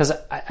 because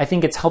I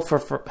think it's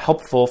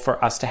helpful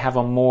for us to have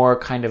a more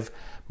kind of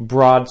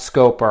broad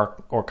scope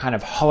or kind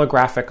of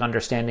holographic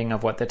understanding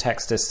of what the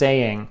text is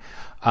saying,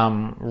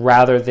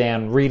 rather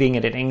than reading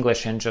it in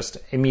English and just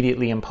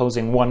immediately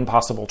imposing one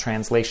possible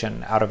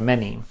translation out of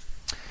many.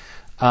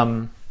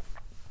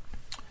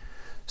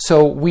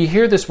 So we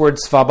hear this word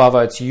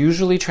svabhava. It's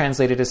usually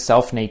translated as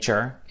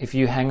self-nature. If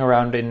you hang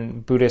around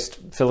in Buddhist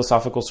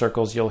philosophical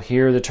circles, you'll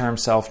hear the term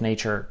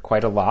self-nature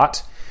quite a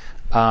lot,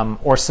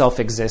 or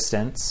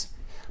self-existence.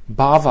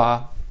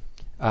 Bhava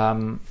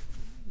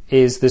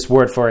is this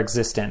word for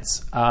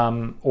existence,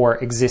 or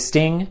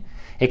existing.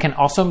 It can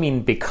also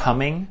mean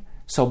becoming.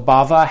 So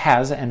bhava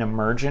has an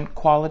emergent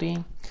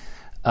quality.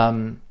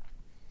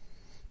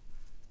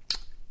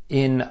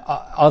 In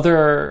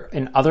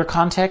other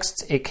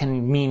contexts, it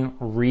can mean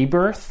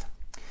rebirth.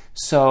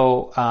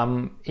 So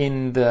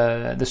in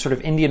the sort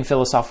of Indian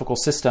philosophical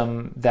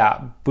system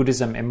that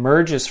Buddhism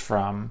emerges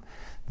from,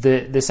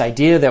 this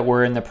idea that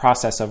we're in the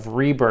process of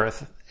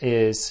rebirth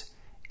is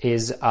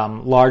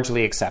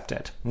largely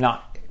accepted.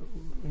 Not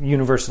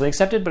universally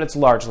accepted, but it's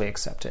largely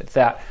accepted,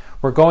 that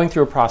we're going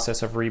through a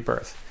process of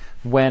rebirth.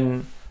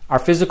 When our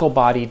physical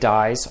body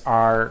dies,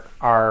 our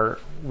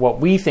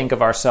what we think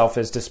of ourself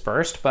is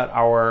dispersed, but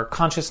our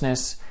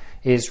consciousness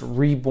is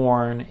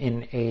reborn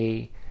in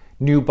a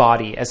new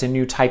body, as a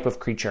new type of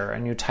creature, a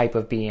new type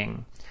of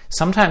being.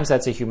 Sometimes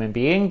that's a human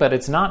being, but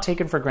it's not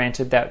taken for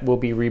granted that we'll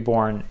be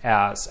reborn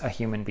as a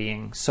human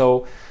being.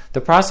 So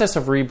the process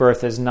of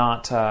rebirth is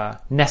not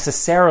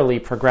necessarily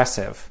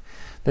progressive.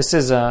 This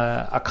is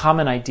a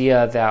common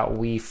idea that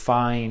we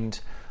find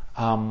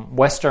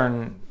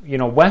Western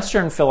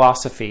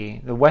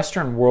philosophy, the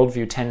Western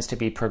worldview tends to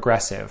be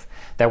progressive,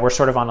 that we're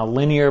sort of on a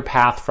linear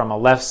path from a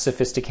less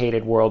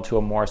sophisticated world to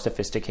a more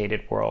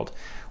sophisticated world.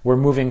 We're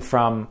moving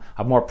from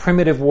a more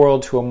primitive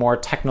world to a more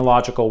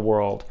technological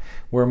world.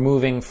 We're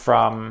moving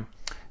from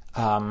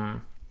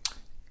a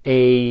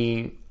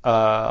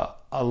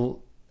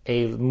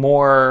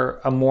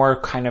more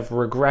kind of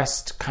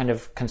regressed, kind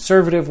of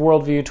conservative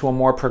worldview to a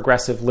more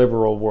progressive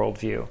liberal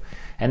worldview.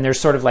 And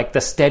there's sort of like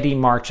the steady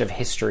march of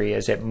history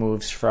as it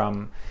moves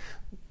from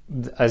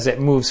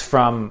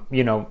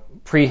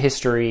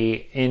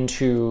prehistory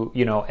into,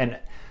 and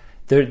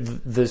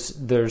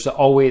there's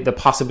always the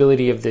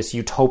possibility of this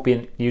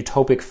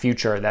utopic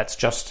future that's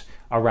just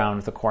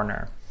around the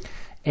corner.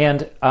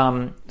 And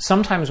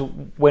sometimes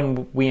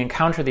when we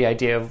encounter the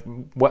idea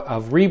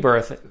of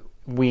rebirth,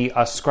 we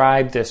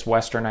ascribe this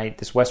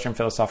Western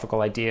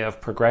philosophical idea of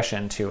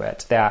progression to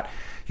it, that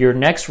your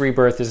next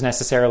rebirth is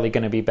necessarily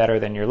going to be better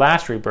than your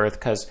last rebirth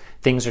because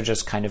things are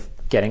just kind of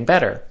getting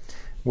better.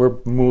 We're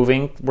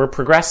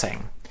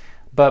progressing.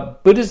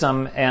 But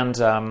Buddhism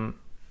and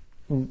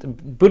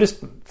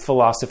Buddhist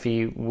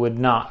philosophy would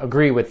not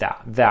agree with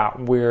that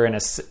we're in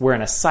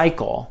a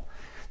cycle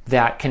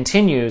that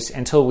continues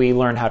until we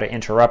learn how to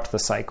interrupt the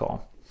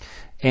cycle.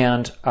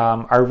 And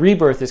our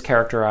rebirth is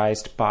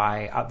characterized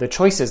by the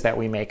choices that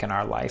we make in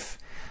our life,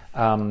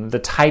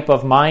 the type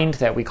of mind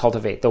that we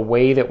cultivate, the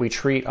way that we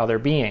treat other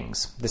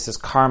beings. This is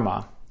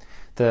karma.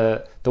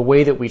 The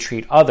way that we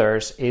treat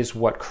others is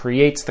what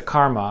creates the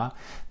karma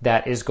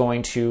that is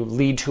going to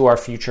lead to our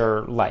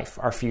future life,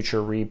 our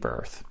future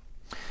rebirth.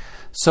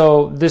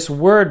 So this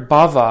word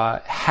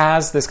bhava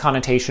has this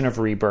connotation of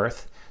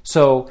rebirth.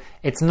 So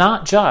it's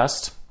not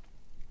just,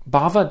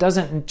 bhava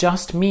doesn't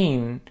just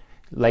mean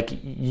like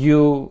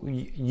you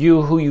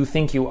who you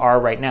think you are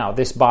right now,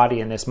 this body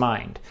and this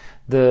mind.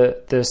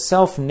 The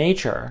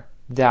self-nature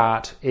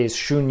that is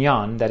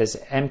shunyan, that is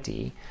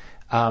empty,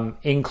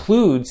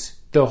 includes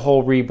the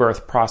whole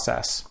rebirth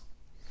process.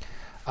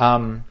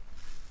 And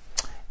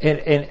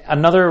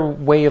another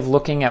way of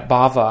looking at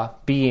bhava,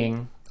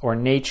 being or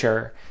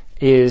nature,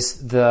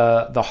 is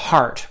the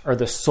heart or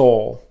the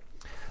soul.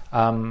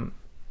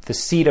 the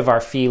seat of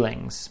our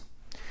feelings.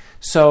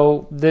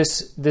 So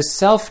this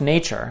self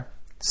nature,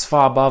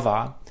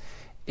 svabhava,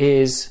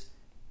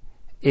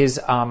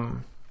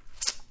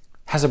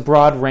 has a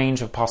broad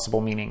range of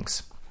possible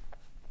meanings.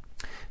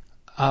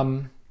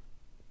 And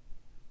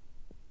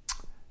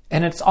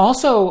it's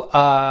also,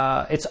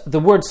 it's the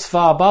word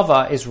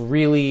svabhava is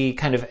really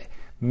kind of,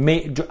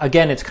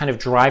 again, it's kind of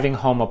driving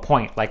home a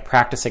point, like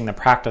practicing the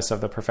practice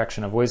of the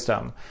perfection of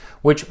wisdom,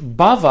 which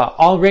bhava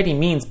already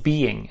means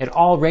being. It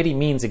already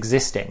means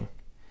existing.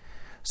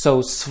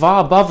 So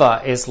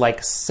svabhava is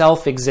like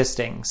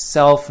self-existing,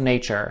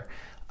 self-nature,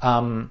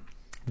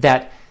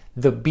 that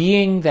the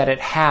being that it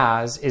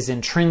has is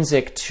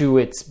intrinsic to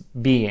its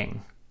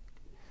being.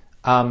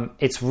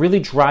 It's really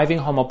driving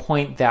home a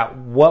point that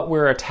what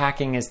we're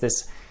attacking is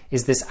this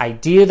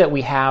idea that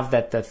we have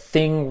that the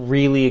thing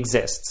really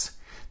exists,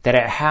 that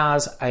it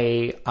has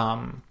a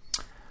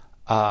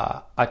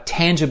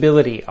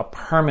tangibility, a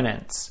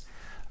permanence,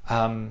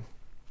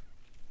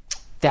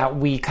 that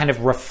we kind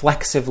of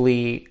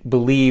reflexively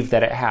believe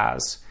that it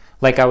has.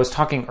 Like I was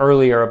talking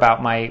earlier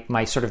about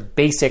my sort of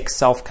basic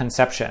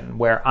self-conception,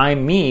 where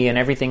I'm me and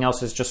everything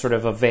else is just sort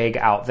of a vague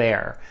out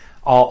there.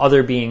 All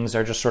other beings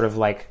are just sort of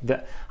like,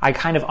 I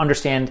kind of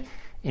understand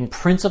in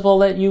principle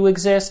that you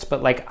exist,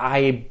 but like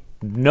I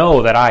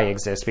know that I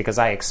exist because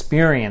I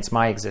experience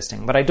my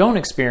existing, but I don't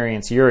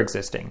experience your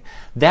existing.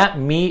 That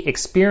me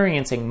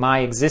experiencing my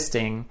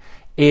existing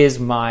is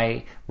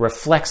my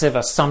reflexive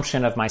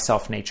assumption of my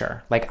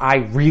self-nature. Like I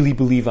really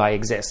believe I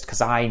exist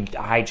because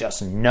I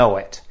just know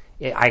it.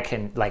 I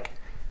can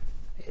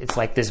it's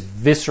like this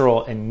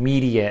visceral,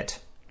 immediate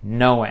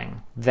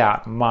knowing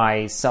that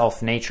my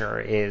self-nature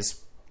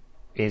is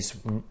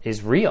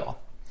real.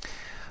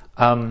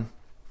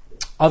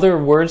 Other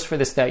words for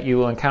this that you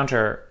will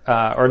encounter,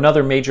 or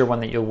another major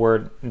one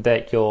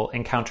that you'll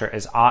encounter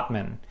is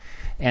Atman.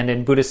 And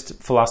in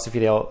Buddhist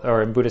philosophy,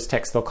 or in Buddhist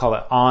texts, they'll call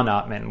it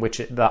An-Atman, which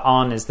the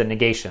An is the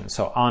negation.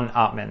 So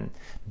An-Atman,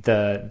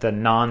 the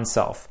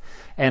non-self.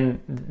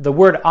 And the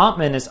word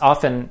Atman is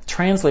often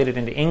translated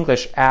into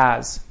English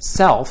as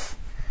self,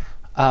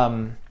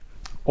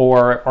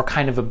 or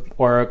kind of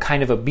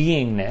a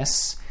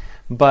beingness.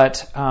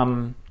 But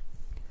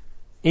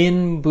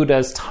in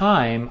Buddha's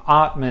time,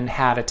 Atman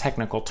had a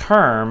technical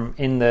term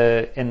in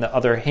the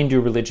other Hindu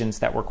religions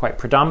that were quite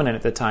predominant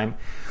at the time,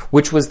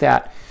 which was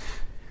that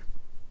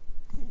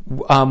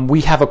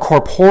we have a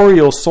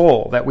corporeal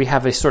soul, that we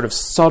have a sort of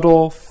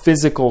subtle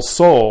physical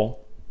soul.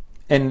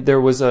 And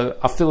there was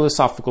a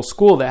philosophical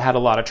school that had a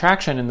lot of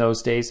traction in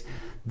those days,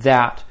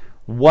 that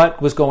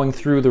what was going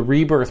through the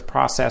rebirth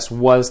process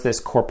was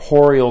this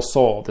corporeal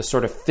soul, this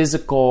sort of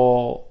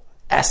physical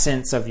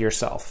essence of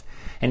yourself.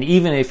 And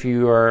even if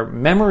your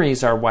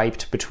memories are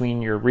wiped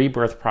between your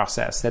rebirth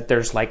process, that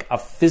there's like a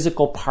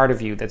physical part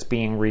of you that's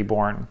being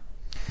reborn.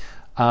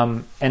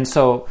 And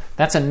so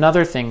that's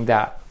another thing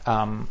that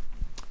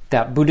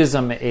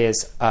Buddhism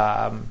is...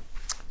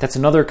 that's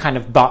another kind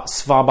of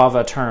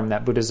svabhava term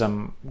that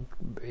Buddhism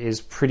is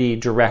pretty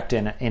direct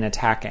in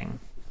attacking.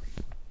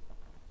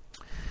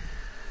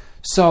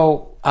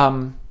 So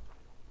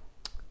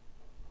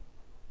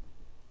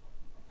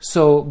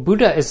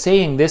Buddha is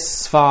saying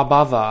this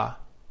svabhava,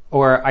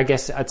 or I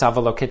guess it's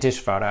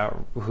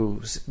Avalokiteshvara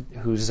who's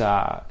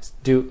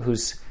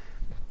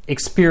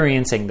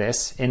experiencing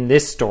this in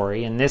this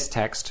story, in this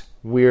text.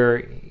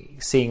 We're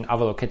seeing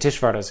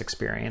Avalokiteshvara's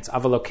experience.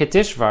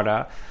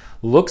 Avalokiteshvara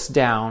looks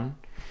down,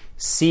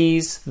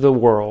 sees the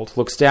world,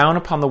 looks down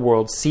upon the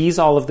world, sees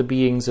all of the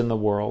beings in the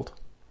world,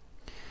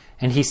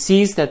 and he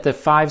sees that the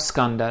five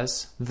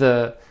skandhas,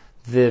 the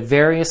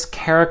various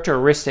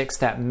characteristics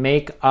that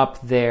make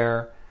up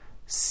their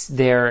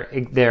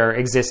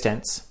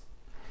existence,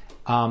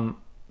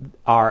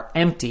 are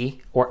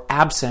empty or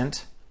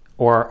absent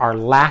or are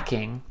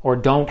lacking or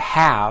don't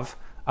have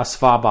a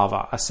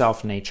svabhava, a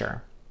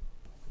self-nature.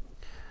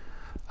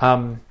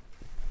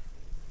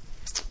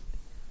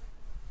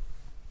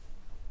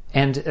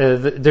 And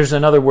there's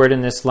another word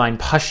in this line,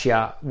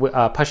 pashya,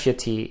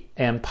 pashyati,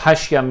 and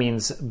pashya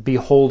means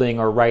beholding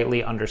or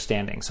rightly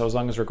understanding. So as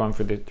long as we're going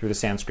through the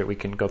Sanskrit, we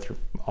can go through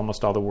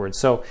almost all the words.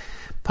 So,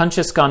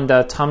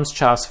 panchaskanda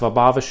tamscha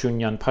svabhava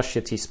shunyan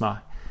pashyati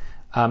sma.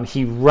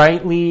 He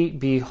rightly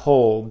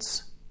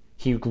beholds,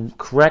 he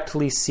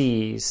correctly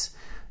sees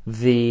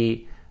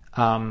the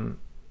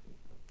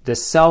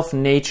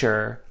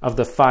self-nature of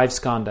the five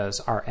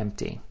skandhas are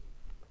empty.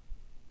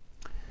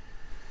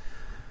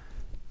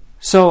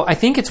 So I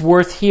think it's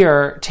worth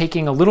here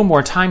taking a little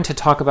more time to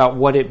talk about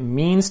what it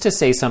means to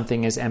say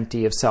something is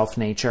empty of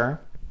self-nature.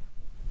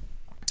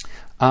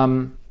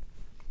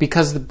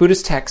 Because the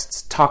Buddhist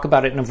texts talk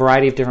about it in a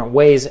variety of different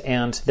ways,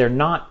 and they're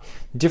not...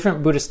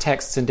 Different Buddhist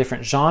texts and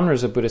different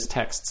genres of Buddhist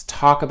texts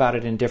talk about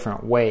it in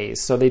different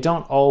ways. So they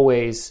don't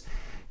always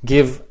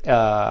give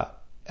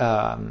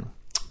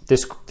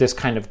this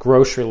kind of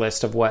grocery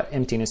list of what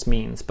emptiness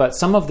means. But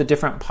some of the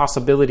different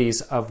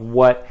possibilities of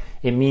what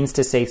it means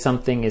to say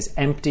something is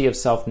empty of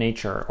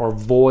self-nature or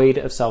void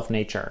of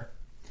self-nature.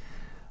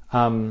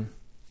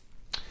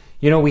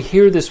 We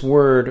hear this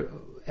word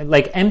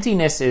like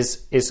emptiness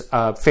is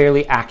a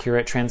fairly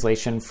accurate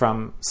translation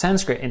from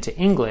Sanskrit into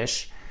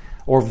English,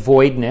 or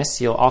voidness.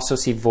 You'll also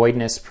see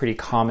voidness pretty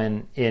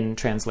common in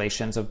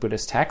translations of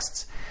Buddhist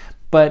texts.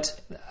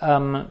 But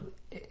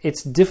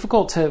it's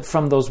difficult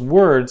from those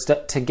words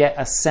to get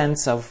a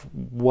sense of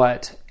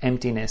what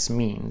emptiness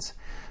means.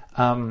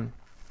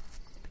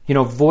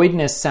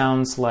 Voidness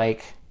sounds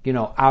like,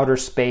 outer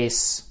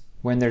space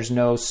when there's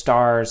no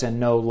stars and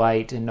no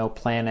light and no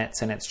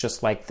planets, and it's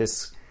just like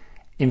this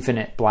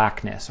infinite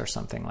blackness or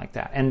something like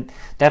that. And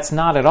that's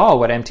not at all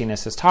what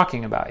emptiness is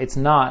talking about. It's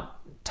not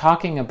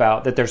talking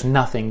about that there's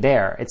nothing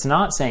there. It's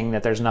not saying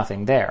that there's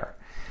nothing there.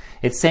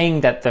 It's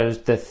saying that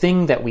the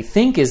thing that we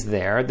think is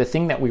there, the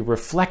thing that we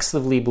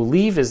reflexively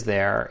believe is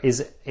there,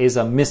 is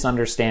a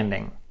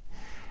misunderstanding.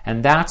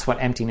 And that's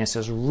what emptiness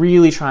is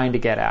really trying to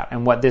get at,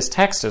 and what this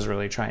text is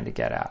really trying to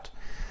get at.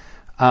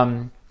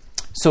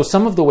 So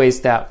some of the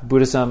ways that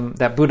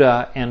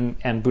Buddha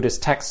and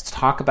Buddhist texts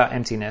talk about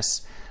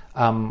emptiness,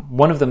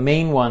 one of the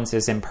main ones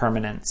is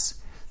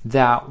impermanence,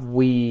 that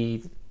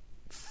we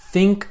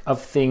think of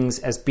things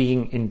as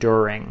being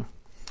enduring.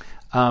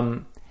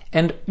 And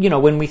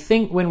when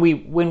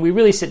we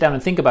really sit down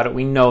and think about it,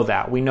 we know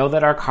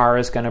that our car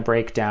is going to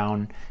break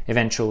down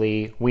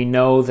eventually. We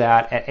know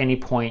that at any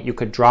point you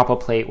could drop a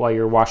plate while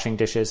you're washing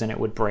dishes and it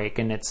would break,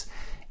 and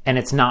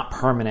it's not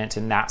permanent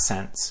in that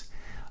sense.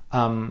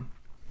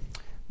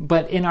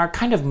 But in our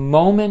kind of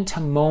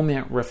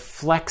moment-to-moment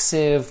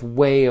reflexive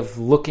way of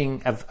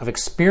looking, of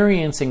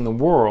experiencing the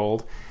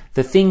world,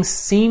 the things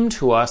seem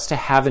to us to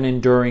have an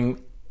enduring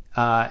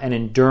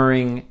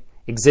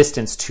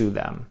existence to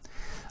them.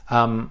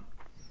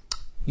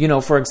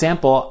 For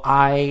example,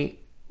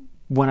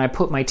 when I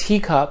put my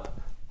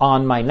teacup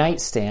on my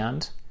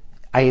nightstand,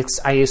 I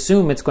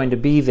assume it's going to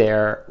be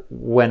there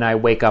when I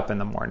wake up in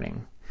the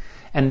morning.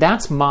 And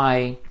that's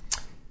my,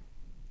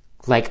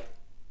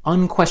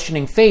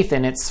 unquestioning faith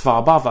in its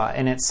svabhava,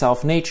 in its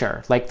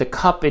self-nature. Like the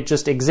cup, it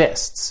just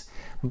exists.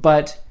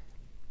 But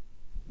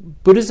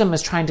Buddhism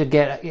is trying to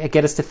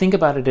get us to think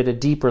about it at a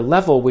deeper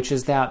level, which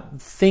is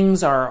that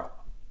things are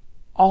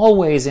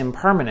always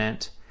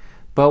impermanent,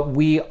 but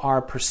we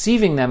are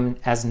perceiving them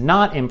as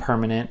not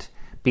impermanent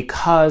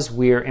because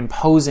we're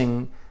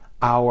imposing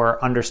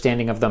our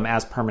understanding of them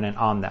as permanent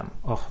on them.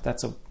 Oh,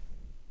 that's a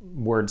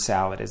word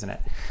salad, isn't it?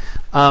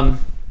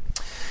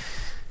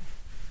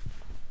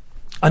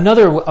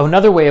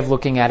 Another way of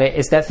looking at it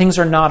is that things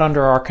are not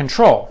under our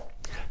control.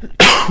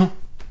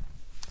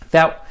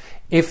 That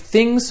if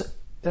things...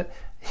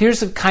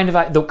 Here's the kind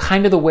of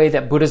the way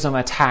that Buddhism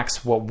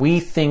attacks what we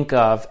think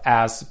of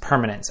as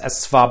permanence, as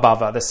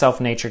svabhava, the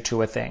self-nature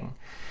to a thing,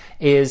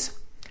 is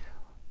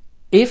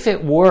if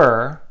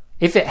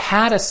it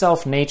had a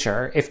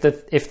self-nature, if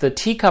the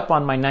teacup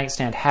on my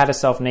nightstand had a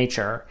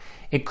self-nature,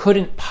 it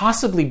couldn't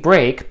possibly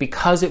break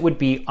because it would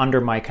be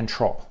under my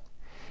control.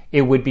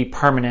 It would be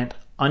permanent,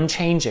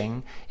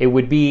 unchanging.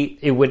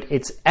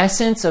 Its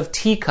essence of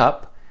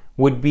teacup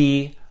would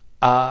be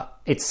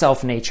its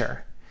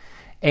self-nature.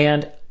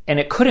 And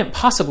it couldn't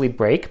possibly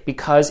break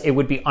because it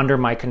would be under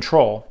my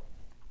control,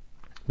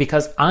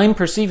 because I'm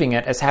perceiving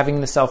it as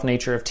having the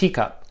self-nature of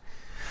teacup.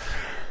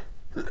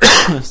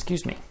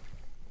 Excuse me.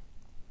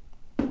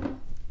 In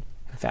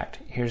fact,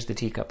 here's the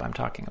teacup I'm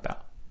talking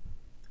about.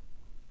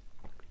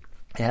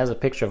 It has a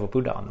picture of a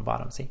Buddha on the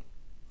bottom, see?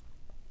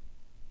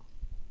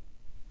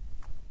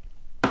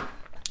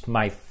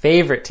 My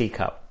favorite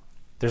teacup.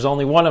 There's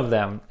only one of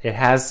them. It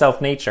has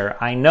self-nature.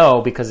 I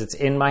know because it's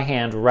in my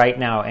hand right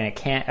now and it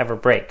can't ever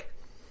break.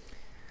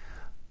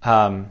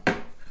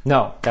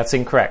 No, that's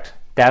incorrect.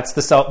 That's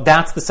the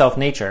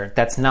self-nature.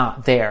 That's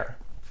not there.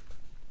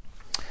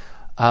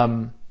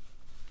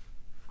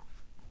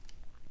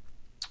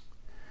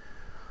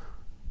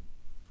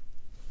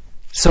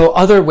 So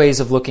other ways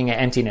of looking at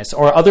emptiness,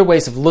 or other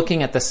ways of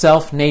looking at the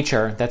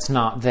self-nature that's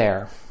not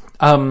there.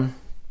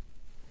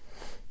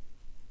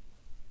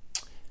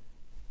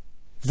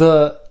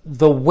 The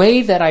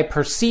way that I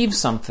perceive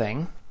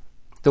something,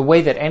 the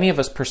way that any of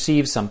us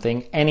perceive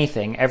something,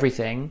 anything,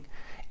 everything,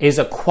 is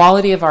a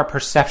quality of our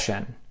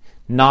perception,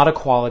 not a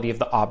quality of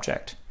the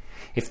object.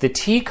 If the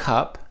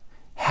teacup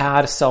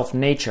had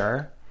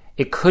self-nature,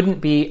 it couldn't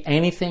be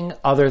anything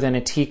other than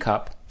a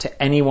teacup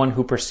to anyone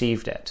who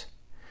perceived it.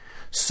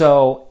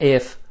 So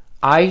if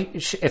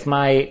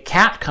my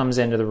cat comes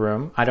into the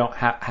room, I don't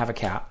have a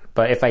cat,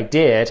 but if I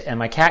did, and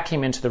my cat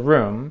came into the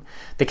room,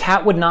 the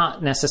cat would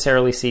not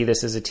necessarily see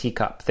this as a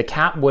teacup. The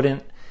cat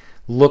wouldn't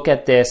look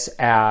at this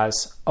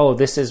as, oh,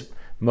 this is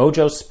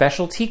Mojo's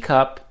special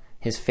teacup,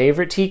 his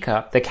favorite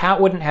teacup. The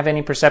cat wouldn't have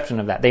any perception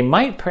of that. They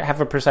might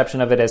have a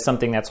perception of it as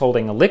something that's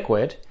holding a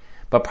liquid,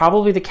 but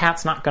probably the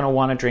cat's not going to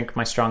want to drink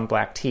my strong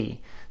black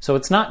tea. So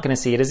it's not going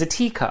to see it as a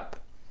teacup.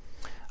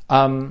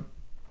 We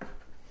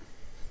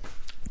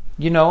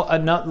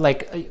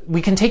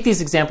can take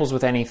these examples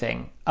with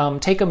anything.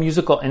 Take a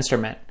musical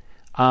instrument.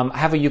 I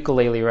have a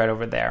ukulele right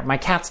over there. My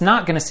cat's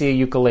not going to see a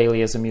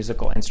ukulele as a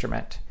musical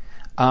instrument.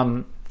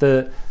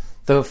 The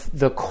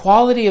The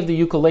quality of the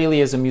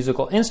ukulele as a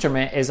musical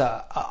instrument is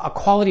a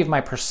quality of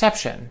my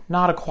perception,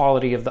 not a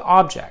quality of the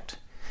object.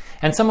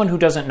 And someone who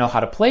doesn't know how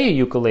to play a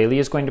ukulele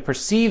is going to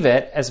perceive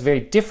it as very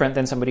different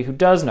than somebody who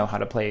does know how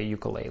to play a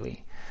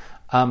ukulele.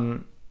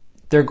 Someone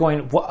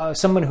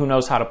who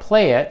knows how to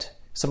play it,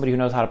 somebody who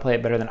knows how to play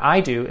it better than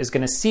I do, is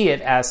going to see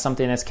it as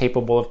something that's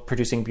capable of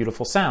producing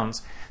beautiful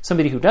sounds.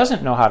 Somebody who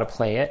doesn't know how to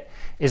play it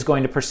is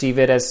going to perceive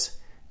it as,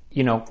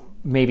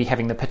 maybe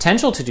having the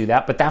potential to do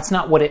that, but that's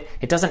not what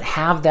it doesn't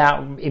have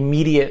that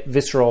immediate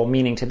visceral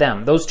meaning to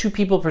them. Those two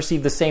people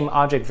perceive the same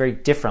object very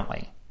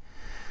differently.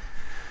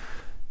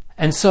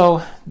 And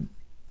so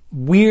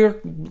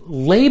we're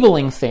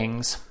labeling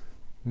things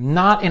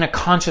not in a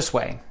conscious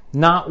way,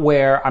 not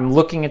where I'm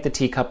looking at the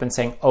teacup and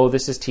saying, oh,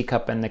 this is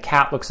teacup, and the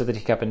cat looks at the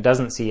teacup and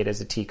doesn't see it as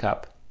a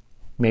teacup,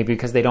 maybe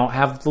because they don't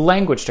have the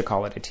language to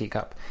call it a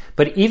teacup.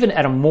 But even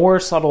at a more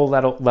subtle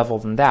level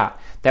than that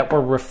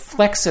we're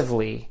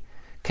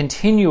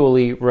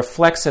continually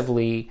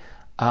reflexively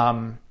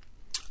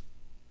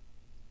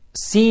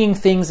seeing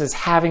things as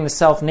having the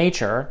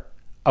self-nature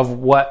of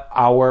what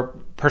our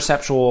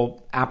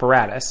perceptual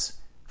apparatus,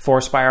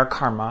 forced by our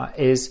karma,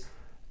 is,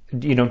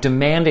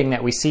 demanding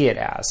that we see it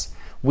as.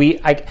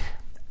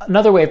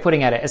 Another way of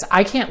putting it is,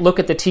 I can't look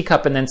at the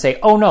teacup and then say,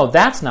 oh no,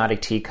 that's not a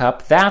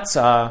teacup, that's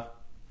a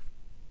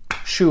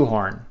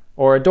shoehorn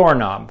or a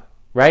doorknob,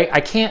 right? I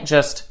can't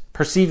just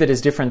perceive it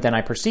as different than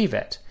I perceive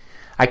it.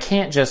 I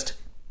can't just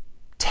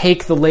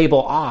take the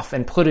label off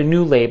and put a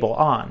new label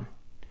on.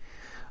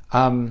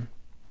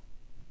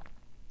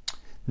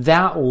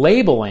 That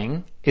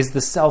labeling is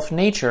the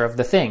self-nature of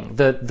the thing,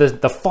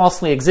 the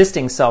falsely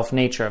existing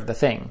self-nature of the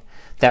thing.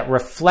 That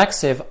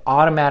reflexive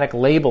automatic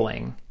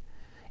labeling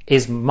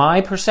is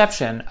my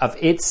perception of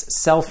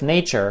its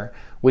self-nature,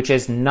 which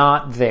is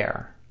not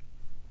there.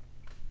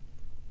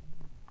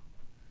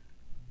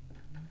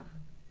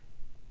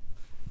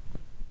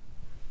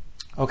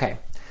 Okay,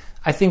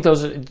 I think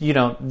those of you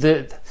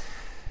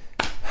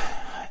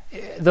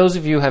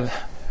who have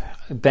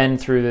been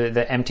through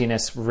the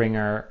emptiness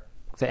ringer,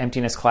 the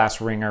emptiness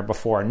class ringer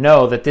before,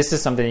 know that this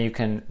is something that you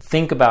can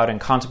think about and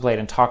contemplate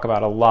and talk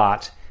about a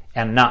lot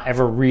and not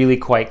ever really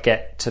quite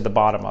get to the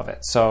bottom of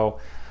it. So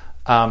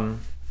I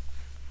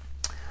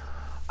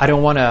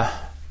don't want to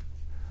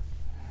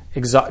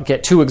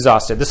get too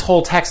exhausted. This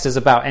whole text is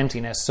about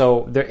emptiness,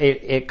 so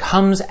it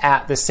comes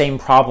at the same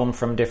problem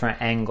from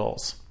different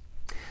angles.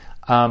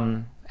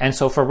 And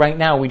so for right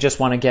now, we just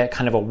want to get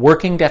kind of a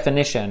working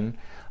definition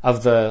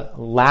of the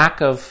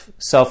lack of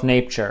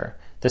self-nature,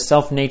 the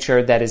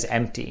self-nature that is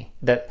empty,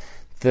 that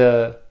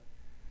the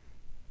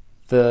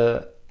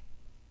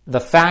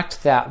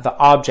fact that the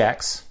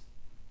objects,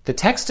 the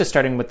text is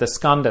starting with the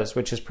skandhas,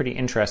 which is pretty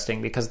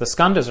interesting because the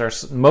skandhas are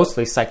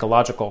mostly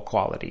psychological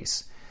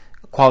qualities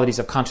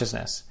of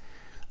consciousness,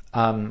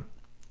 that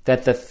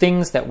the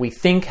things that we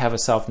think have a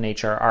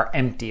self-nature are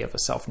empty of a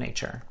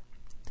self-nature.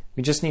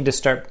 We just need to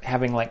start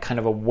having like kind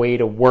of a way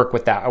to work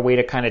with that, a way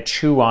to kind of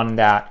chew on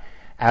that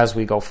as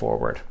we go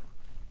forward.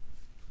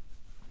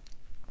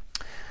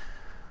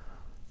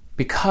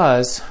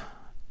 Because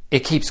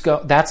it keeps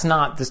going. That's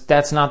not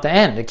the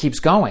end. It keeps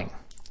going.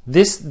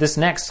 This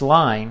next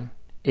line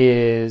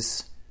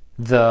is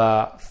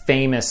the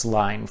famous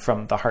line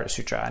from the Heart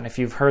Sutra. And if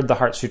you've heard the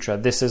Heart Sutra,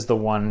 this is the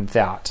one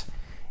that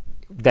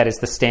is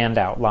the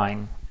standout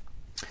line.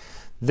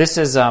 This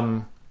is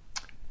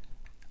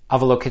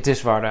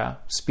Avalokiteshvara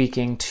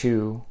speaking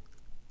to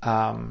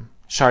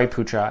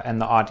Shariputra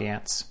and the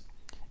audience.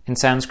 In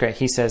Sanskrit,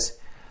 he says,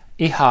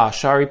 Iha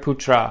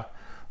Shariputra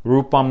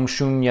Rupam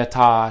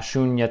Shunyata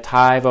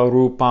Shunyataiva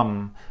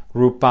Rupam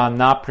Rupa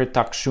na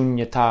pritak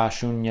Shunyata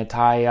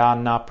Shunyataya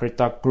na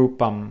pritak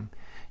Rupam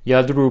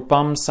Yad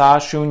Rupam Sa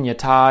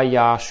Shunyata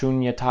Ya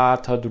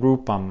Shunyata Tad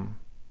Rupam.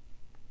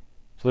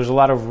 So there's a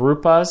lot of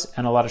rupas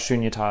and a lot of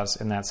shunyatas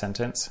in that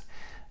sentence.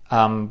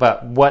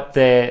 But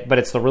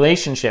it's the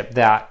relationship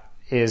that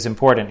is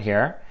important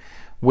here,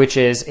 which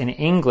is in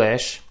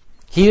English.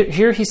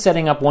 Here he's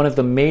setting up one of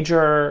the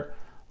major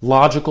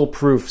logical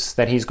proofs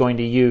that he's going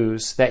to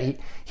use, that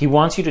he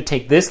wants you to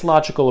take this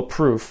logical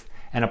proof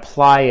and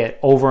apply it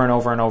over and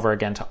over and over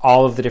again to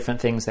all of the different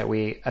things that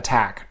we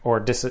attack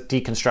or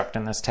deconstruct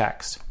in this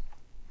text.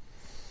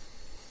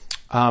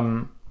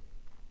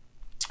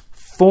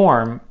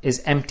 Form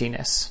is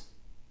emptiness,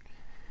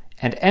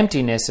 and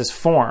emptiness is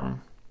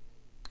form.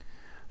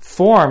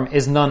 Form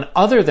is none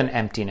other than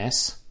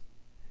emptiness.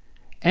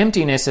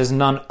 Emptiness is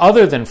none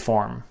other than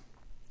form.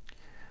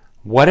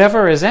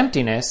 Whatever is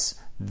emptiness,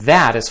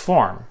 that is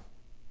form.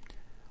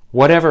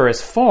 Whatever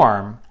is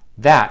form,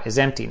 that is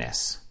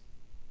emptiness.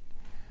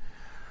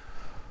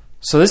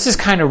 So this is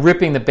kind of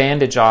ripping the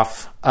bandage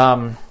off,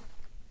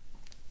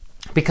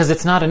 because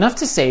it's not enough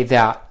to say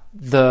that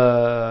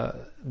the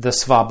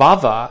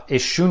svabhava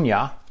is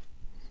shunya.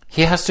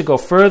 He has to go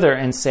further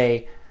and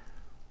say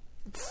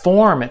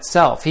form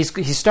itself.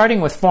 He's starting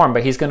with form,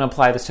 but he's going to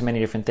apply this to many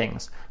different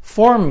things.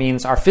 Form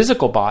means our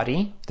physical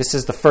body. This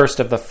is the first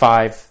of the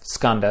 5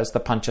 skandhas, the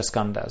pancha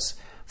skandhas.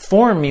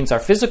 Form means our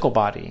physical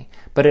body,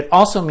 but it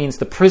also means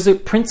the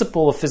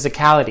principle of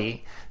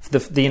physicality,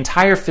 the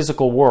entire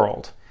physical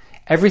world.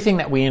 Everything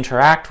that we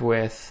interact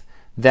with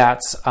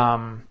that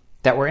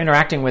we're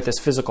interacting with as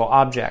physical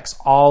objects,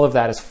 all of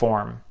that is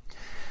form.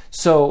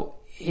 So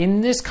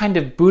in this kind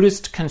of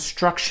Buddhist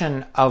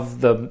construction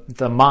of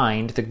the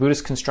mind, the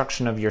Buddhist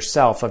construction of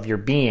yourself, of your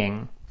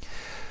being,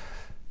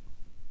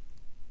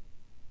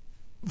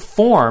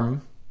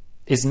 form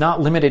is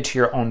not limited to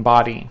your own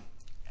body.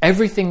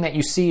 Everything that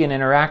you see and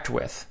interact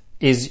with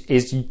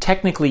is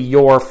technically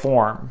your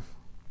form.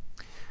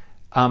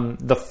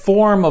 The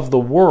form of the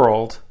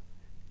world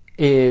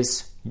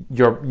is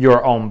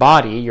your own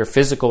body, your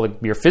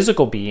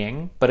physical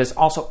being, but is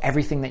also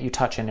everything that you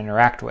touch and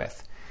interact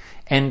with.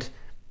 And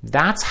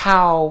that's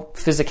how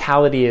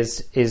physicality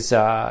is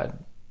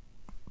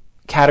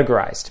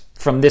categorized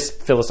from this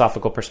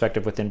philosophical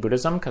perspective within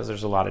Buddhism, because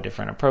there's a lot of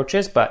different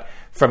approaches. But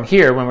from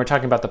here, when we're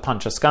talking about the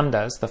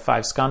Panchaskandhas, the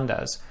 5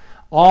 skandhas,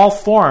 all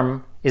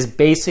form is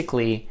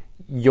basically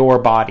your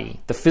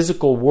body, the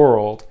physical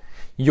world.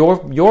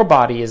 Your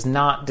body is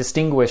not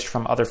distinguished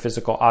from other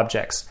physical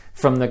objects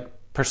from the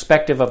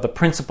perspective of the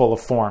principle of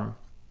form.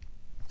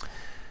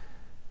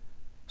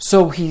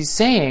 So he's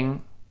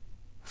saying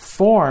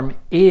form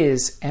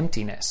is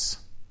emptiness.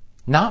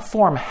 Not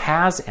form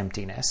has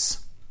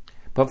emptiness,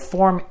 but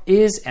form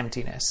is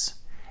emptiness.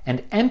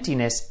 And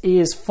emptiness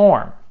is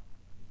form.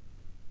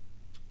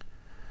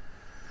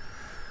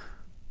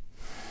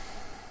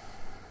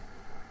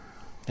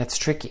 That's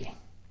tricky.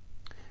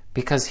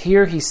 Because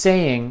here he's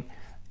saying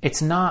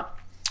it's not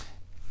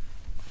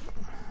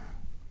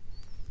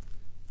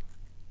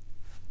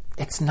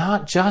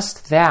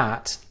just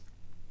that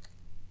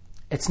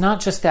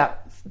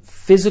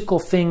physical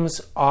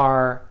things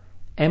are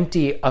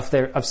empty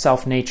of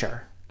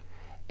self-nature.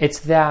 It's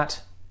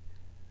that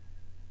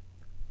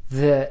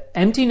the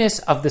emptiness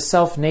of the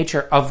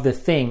self-nature of the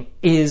thing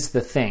is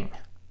the thing.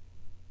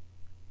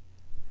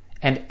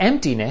 And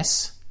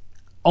emptiness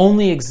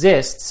only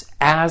exists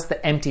as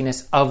the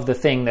emptiness of the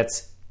thing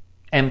that's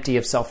empty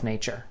of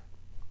self-nature.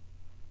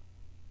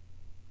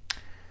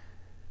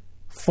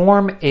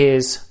 Form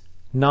is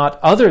not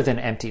other than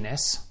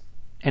emptiness,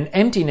 and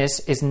emptiness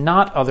is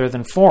not other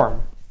than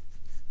form.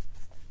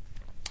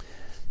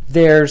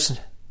 There's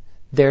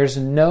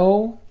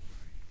no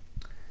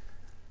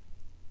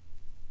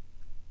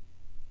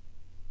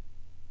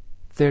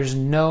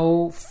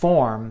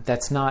form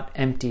that's not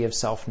empty of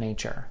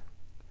self-nature.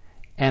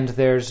 And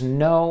there's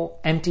no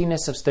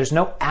absence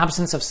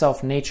of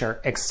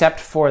self-nature except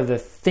for the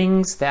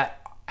things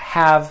that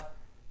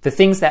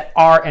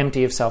are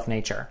empty of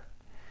self-nature.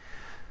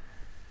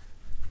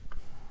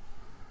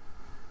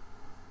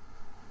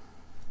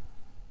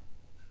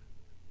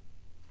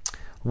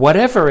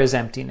 Whatever is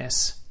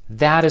emptiness,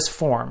 that is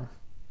form.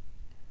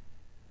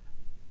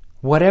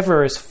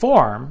 Whatever is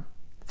form,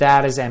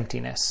 that is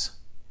emptiness.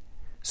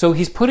 So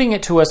he's putting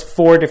it to us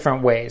 4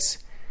 different ways.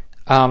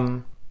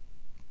 Form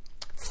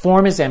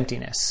is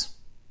emptiness.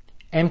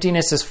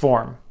 Emptiness is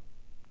form.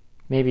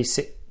 Maybe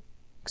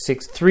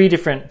 3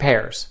 different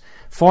pairs.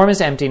 Form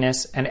is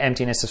emptiness, and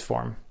emptiness is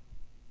form.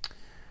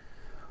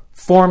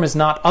 Form is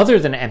not other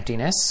than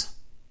emptiness,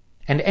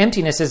 and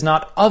emptiness is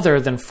not other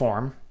than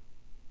form.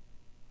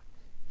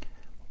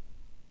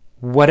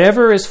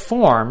 Whatever is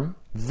form,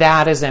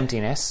 that is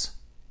emptiness,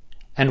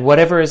 and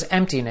whatever is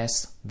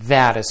emptiness,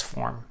 that is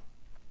form.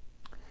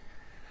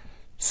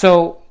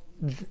 So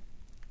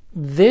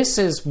this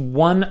is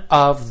one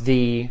of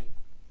the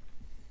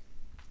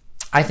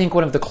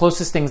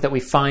closest things that we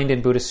find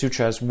in Buddhist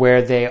sutras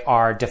where they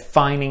are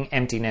defining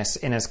emptiness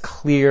in as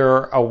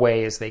clear a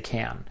way as they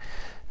can.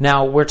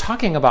 Now, we're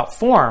talking about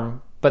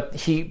form, but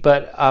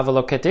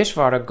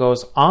Avalokiteshvara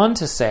goes on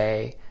to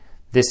say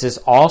this is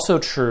also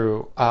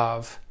true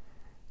of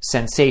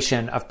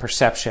sensation, of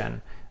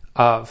perception,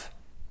 of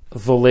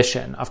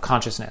volition, of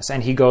consciousness,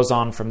 and he goes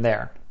on from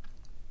there.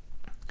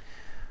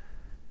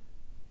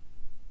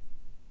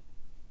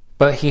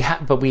 But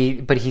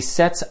he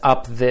sets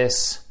up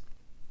this,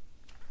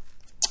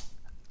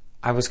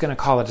 I was going to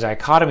call it a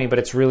dichotomy, but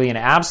it's really an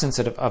absence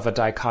of a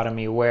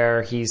dichotomy,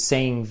 where he's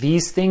saying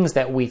these things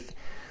that we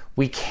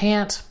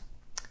can't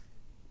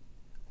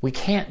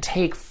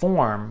take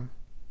form,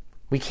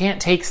 we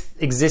can't take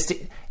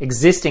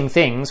existing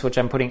things, which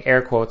I'm putting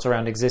air quotes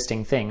around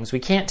existing things. We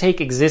can't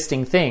take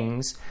existing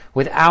things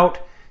without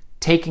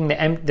taking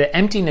the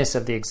emptiness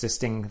of the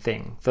existing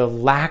thing, the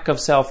lack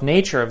of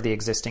self-nature of the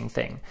existing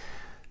thing.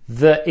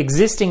 The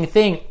existing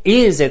thing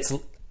is its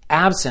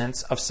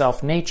absence of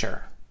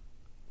self-nature.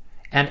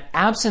 And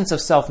absence of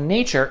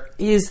self-nature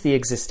is the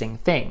existing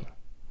thing.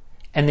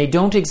 And they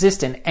don't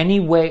exist in any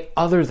way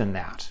other than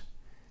that.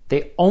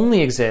 They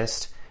only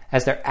exist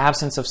as their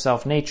absence of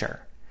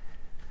self-nature.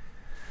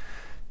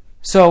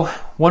 So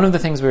one of the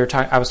things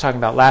I was talking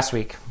about last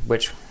week,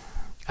 which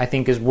I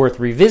think is worth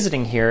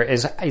revisiting here,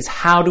 is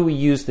how do we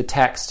use the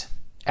text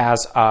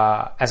as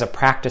a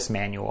practice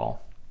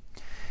manual?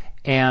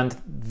 And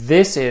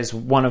this is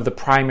one of the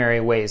primary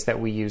ways that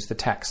we use the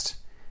text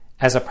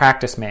as a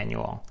practice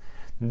manual.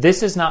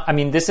 This is not, I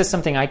mean, this is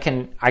something I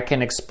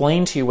can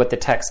explain to you what the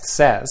text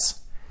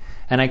says,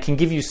 and I can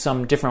give you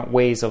some different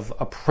ways of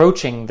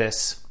approaching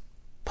this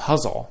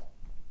puzzle.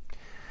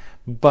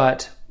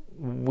 But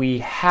we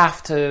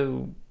have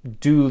to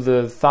do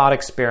the thought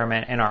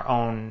experiment in our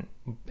own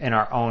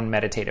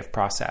meditative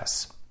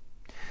process.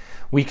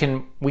 We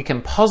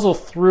can puzzle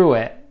through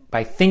it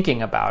by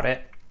thinking about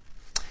it.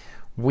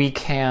 We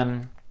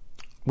can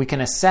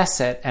assess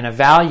it and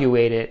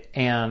evaluate it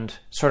and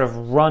sort of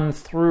run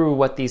through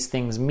what these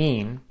things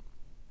mean.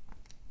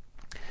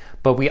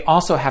 But we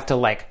also have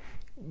to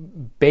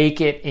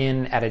bake it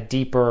in at a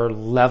deeper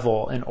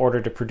level in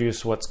order to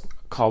produce what's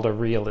called a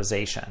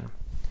realization.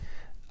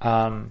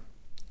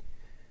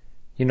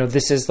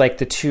 This is like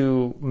the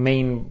two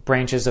main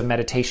branches of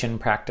meditation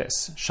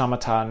practice,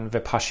 shamatha and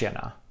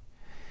vipassana.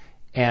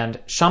 And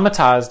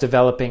shamatha is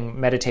developing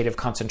meditative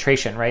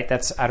concentration, right?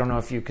 I don't know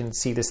if you can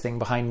see this thing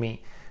behind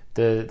me.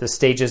 The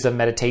stages of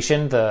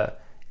meditation, the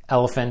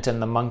elephant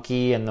and the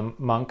monkey and the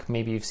monk.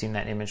 Maybe you've seen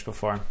that image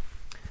before.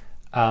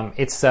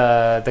 It's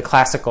the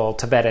classical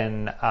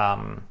Tibetan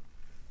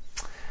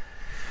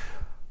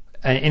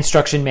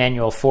instruction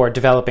manual for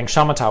developing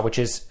shamatha, which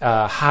is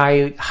a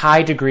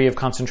high degree of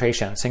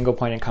concentration,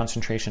 single-pointed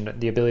concentration,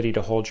 the ability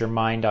to hold your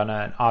mind on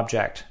an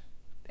object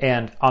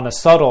and on a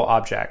subtle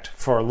object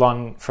for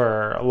long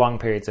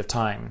periods of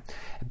time.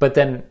 But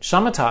then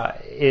shamatha,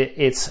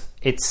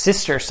 its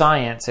sister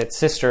science, its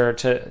sister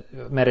to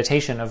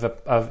meditation of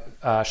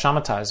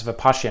shamatha is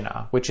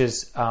vipassana, which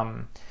is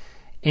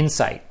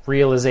insight,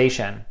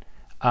 realization,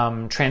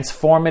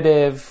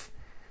 transformative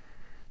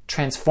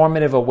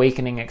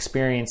awakening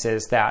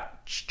experiences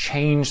that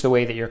change the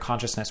way that your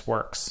consciousness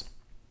works.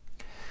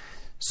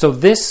 So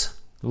this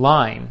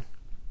line,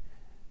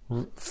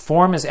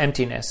 form is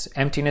emptiness,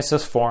 emptiness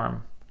is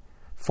form.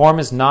 Form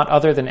is not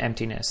other than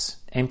emptiness.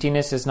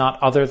 Emptiness is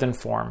not other than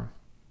form.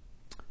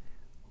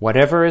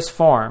 Whatever is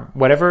form,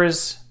 whatever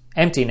is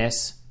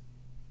emptiness,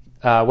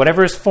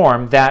 whatever is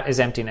form, that is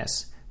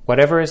emptiness.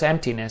 Whatever is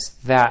emptiness,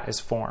 that is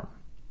form.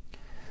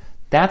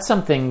 That's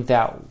something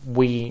that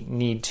we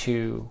need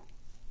to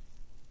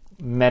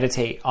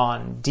meditate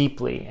on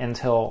deeply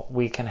until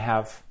we can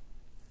have,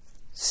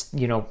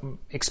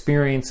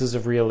 experiences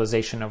of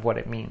realization of what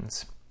it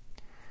means.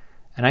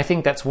 And I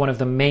think that's one of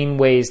the main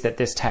ways that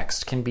this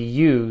text can be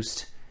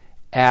used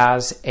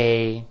as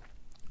a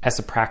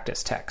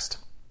practice text.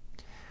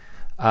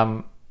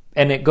 And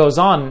it goes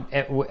on,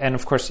 and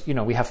of course,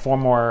 we have 4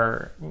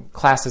 more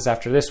classes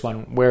after this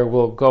one where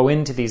we'll go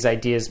into these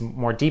ideas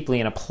more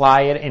deeply and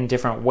apply it in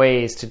different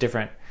ways to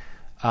different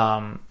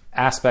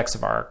aspects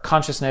of our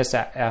consciousness,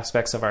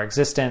 aspects of our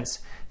existence,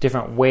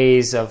 different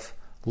ways of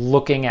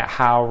looking at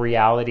how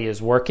reality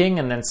is working,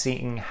 and then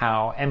seeing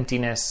how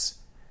emptiness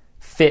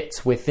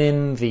fits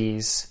within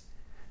these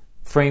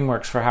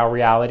frameworks for how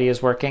reality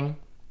is working.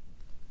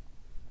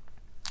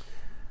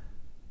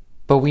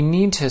 But we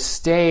need to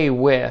stay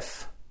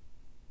with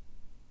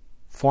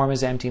form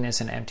is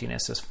emptiness and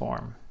emptiness is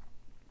form.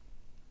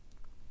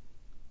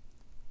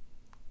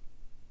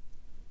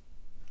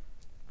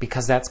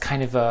 Because that's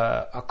kind of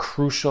a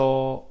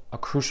crucial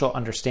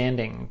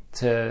understanding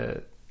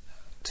to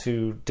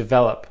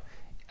develop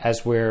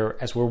as we're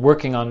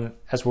working on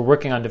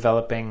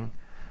developing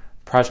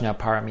prajna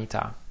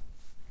paramita,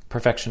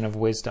 perfection of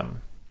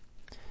wisdom.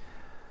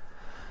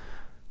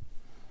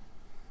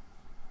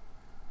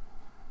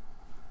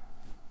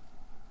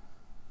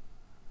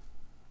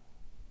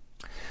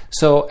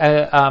 So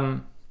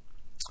I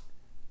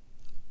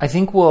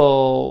think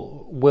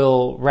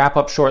we'll wrap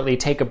up shortly,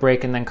 take a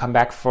break, and then come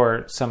back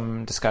for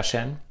some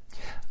discussion.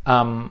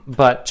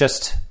 But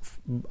just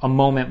a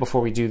moment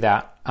before we do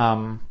that,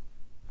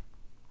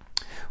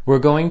 we're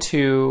going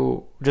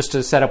to, just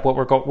to set up what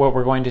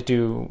we're going to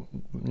do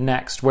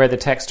next, where the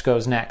text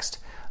goes next.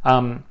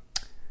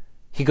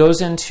 He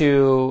goes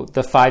into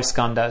the 5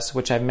 skandhas,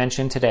 which I've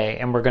mentioned today,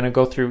 and we're going to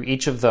go through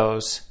each of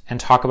those and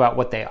talk about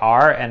what they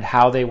are and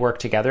how they work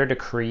together to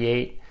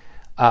create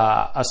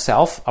a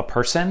self, a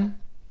person.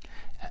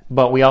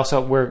 But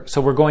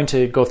we're going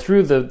to go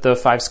through the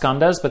 5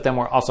 skandhas, but then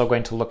we're also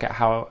going to look at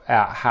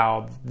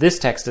how this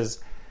text is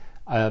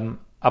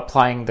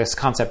applying this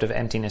concept of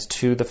emptiness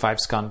to the 5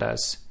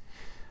 skandhas.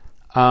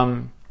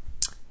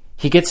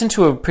 He gets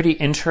into a pretty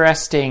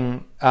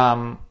interesting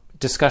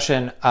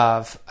discussion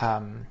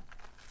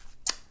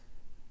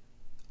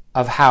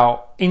of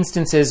how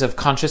instances of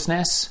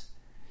consciousness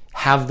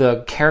have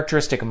the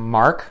characteristic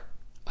mark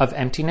of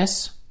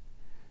emptiness.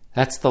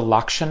 That's the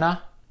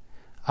lakshana.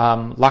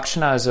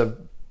 Lakshana is a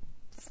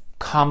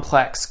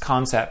complex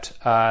concept,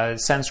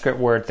 Sanskrit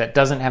word that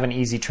doesn't have an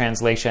easy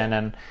translation,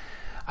 and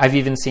I've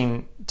even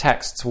seen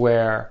texts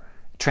where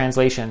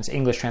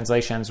English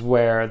translations,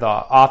 where the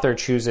author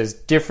chooses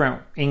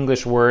different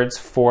English words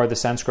for the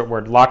Sanskrit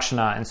word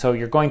lakshana, and so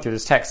you're going through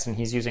this text and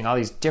he's using all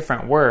these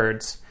different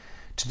words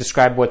to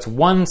describe what's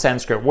one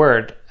Sanskrit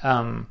word.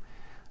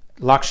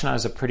 Lakshana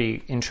is a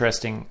pretty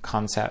interesting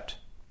concept.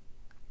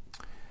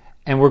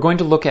 And we're going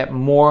to look at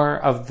more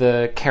of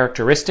the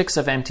characteristics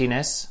of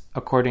emptiness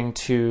according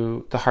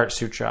to the Heart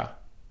Sutra.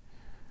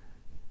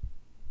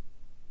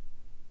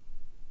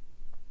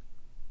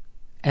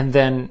 And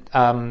then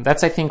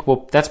that's, I think,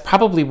 that's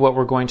probably what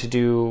we're going to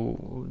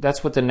do.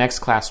 That's what the next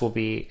class will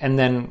be. And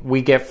then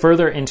we get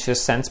further into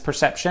sense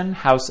perception,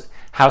 how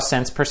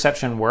sense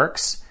perception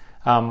works,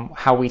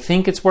 how we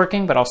think it's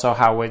working, but also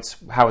how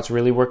it's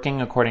really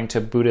working according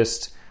to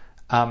Buddhist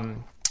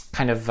the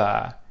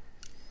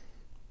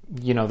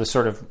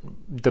sort of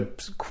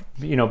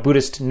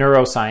Buddhist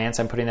neuroscience.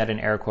 I'm putting that in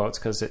air quotes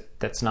because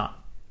that's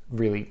not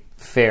really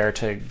fair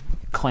to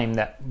claim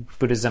that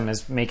Buddhism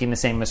is making the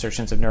same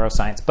assertions of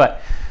neuroscience,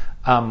 but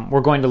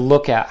we're going to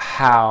look at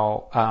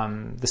how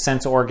the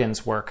sense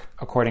organs work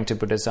according to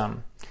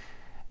Buddhism,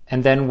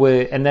 and then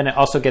it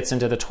also gets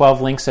into the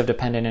 12 links of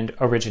dependent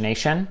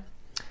origination,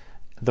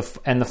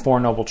 and the Four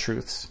Noble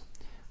Truths.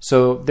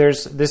 So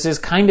this is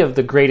kind of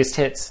the greatest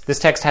hits. This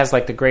text has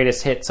like the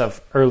greatest hits of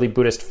early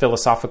Buddhist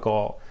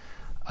philosophical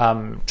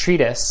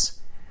treatise.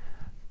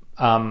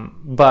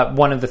 But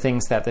one of the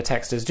things that the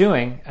text is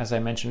doing, as I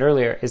mentioned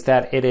earlier, is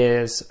that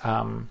it's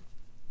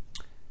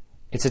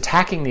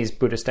attacking these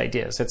Buddhist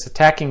ideas. It's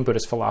attacking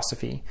Buddhist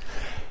philosophy.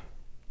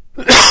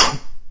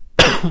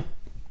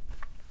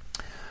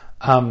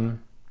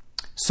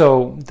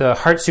 So the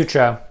Heart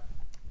Sutra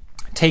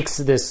takes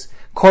this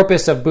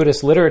corpus of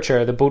Buddhist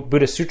literature, the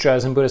Buddhist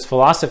sutras and Buddhist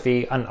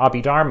philosophy on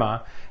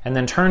Abhidharma, and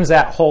then turns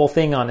that whole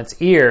thing on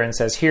its ear and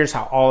says, here's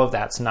how all of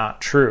that's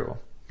not true.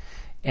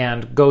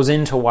 And goes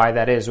into why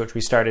that is, which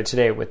we started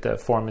today with the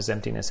form is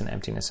emptiness and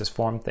emptiness is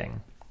form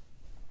thing.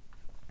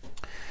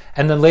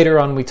 And then later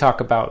on we talk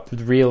about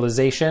the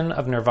realization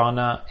of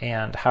nirvana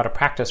and how to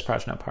practice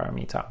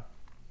prajnaparamita.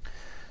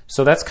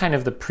 So that's kind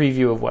of the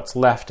preview of what's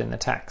left in the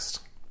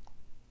text.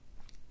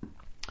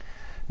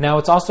 Now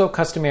it's also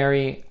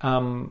customary,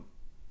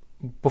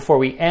 before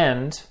we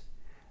end,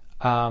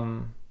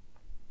 to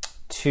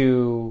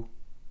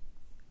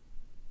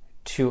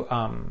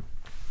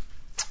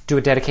do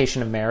a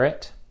dedication of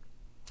merit.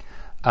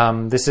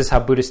 This is how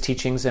Buddhist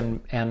teachings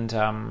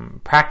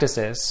and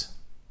practices,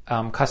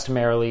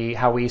 customarily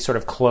how we sort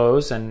of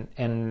close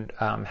and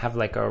have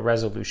like a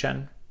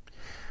resolution.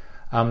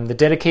 The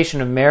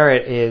dedication of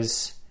merit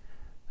is,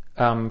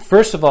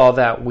 first of all,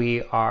 that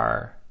we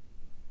are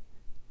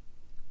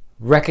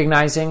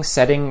recognizing,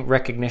 setting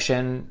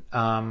recognition,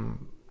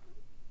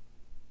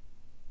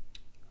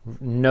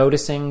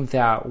 noticing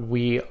that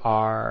we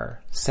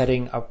are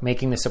setting up,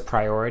 making this a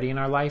priority in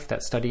our life,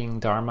 that studying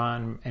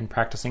Dharma and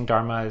practicing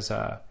Dharma is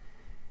a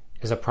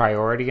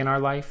priority in our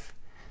life,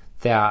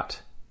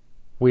 that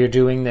we are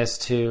doing this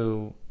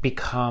to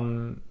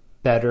become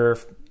better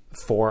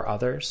for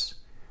others,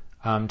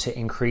 to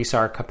increase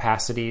our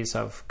capacities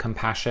of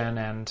compassion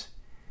and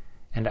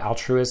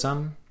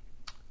altruism,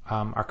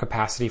 our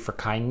capacity for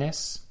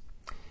kindness.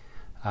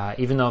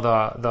 Even though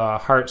the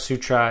Heart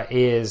Sutra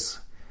is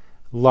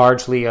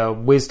largely a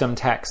wisdom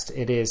text,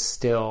 it is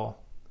still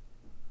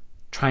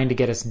trying to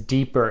get us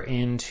deeper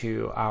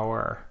into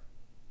our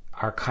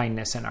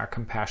kindness and our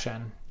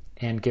compassion,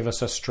 and give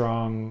us a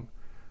strong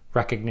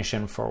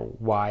recognition for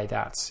why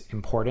that's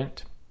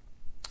important,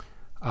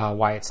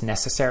 why it's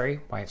necessary,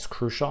 why it's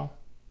crucial.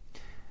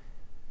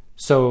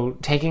 So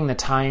taking the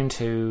time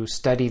to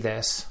study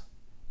this,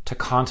 to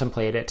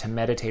contemplate it, to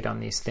meditate on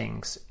these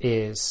things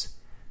is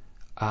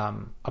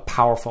a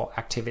powerful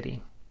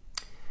activity.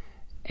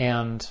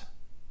 And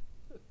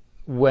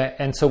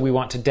so we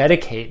want to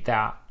dedicate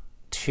that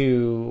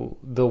to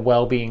the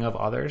well-being of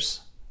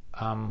others,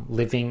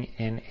 living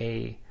in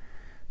a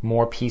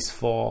more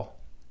peaceful,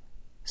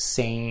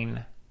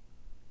 sane,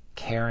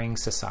 caring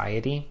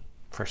society,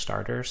 for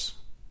starters.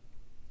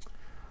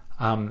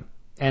 And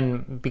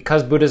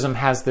because Buddhism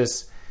has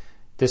this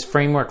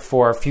framework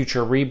for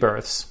future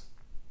rebirths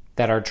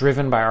that are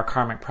driven by our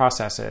karmic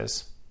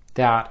processes,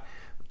 that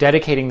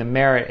dedicating the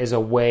merit is a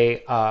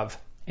way of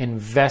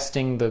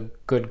investing the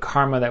good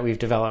karma that we've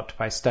developed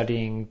by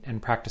studying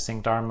and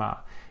practicing Dharma,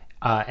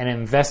 and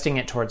investing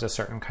it towards a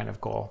certain kind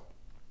of goal.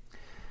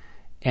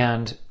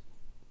 And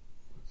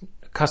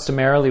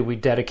customarily, we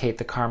dedicate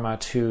the karma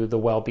to the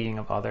well-being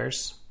of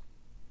others.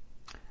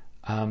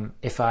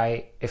 If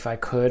I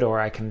could, or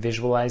I can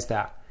visualize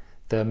that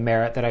the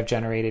merit that I've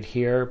generated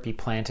here be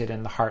planted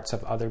in the hearts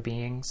of other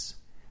beings,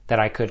 that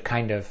I could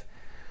kind of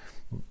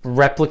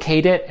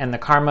replicate it, and the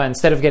karma,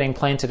 instead of getting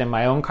planted in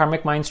my own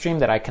karmic mind stream,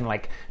 that I can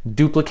like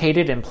duplicate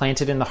it and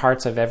plant it in the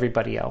hearts of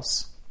everybody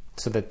else,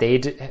 so that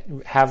they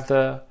have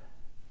the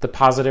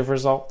positive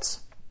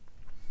results.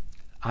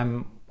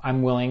 I'm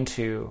willing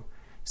to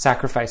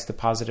sacrifice the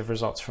positive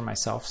results for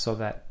myself so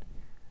that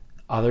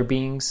other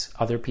beings,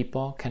 other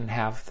people can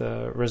have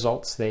the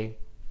results. They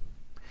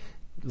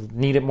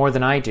need it more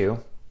than I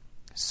do,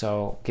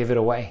 so give it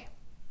away.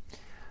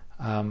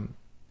 And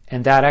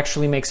that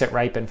actually makes it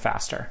ripen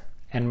faster,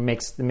 and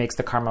makes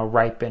the karma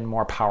ripen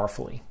more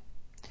powerfully.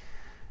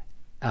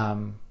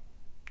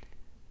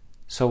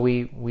 So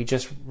we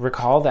just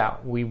recall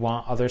that we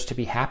want others to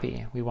be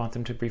happy. We want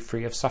them to be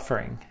free of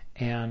suffering,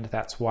 and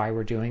that's why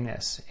we're doing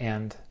this,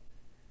 and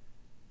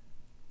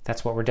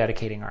that's what we're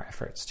dedicating our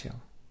efforts to.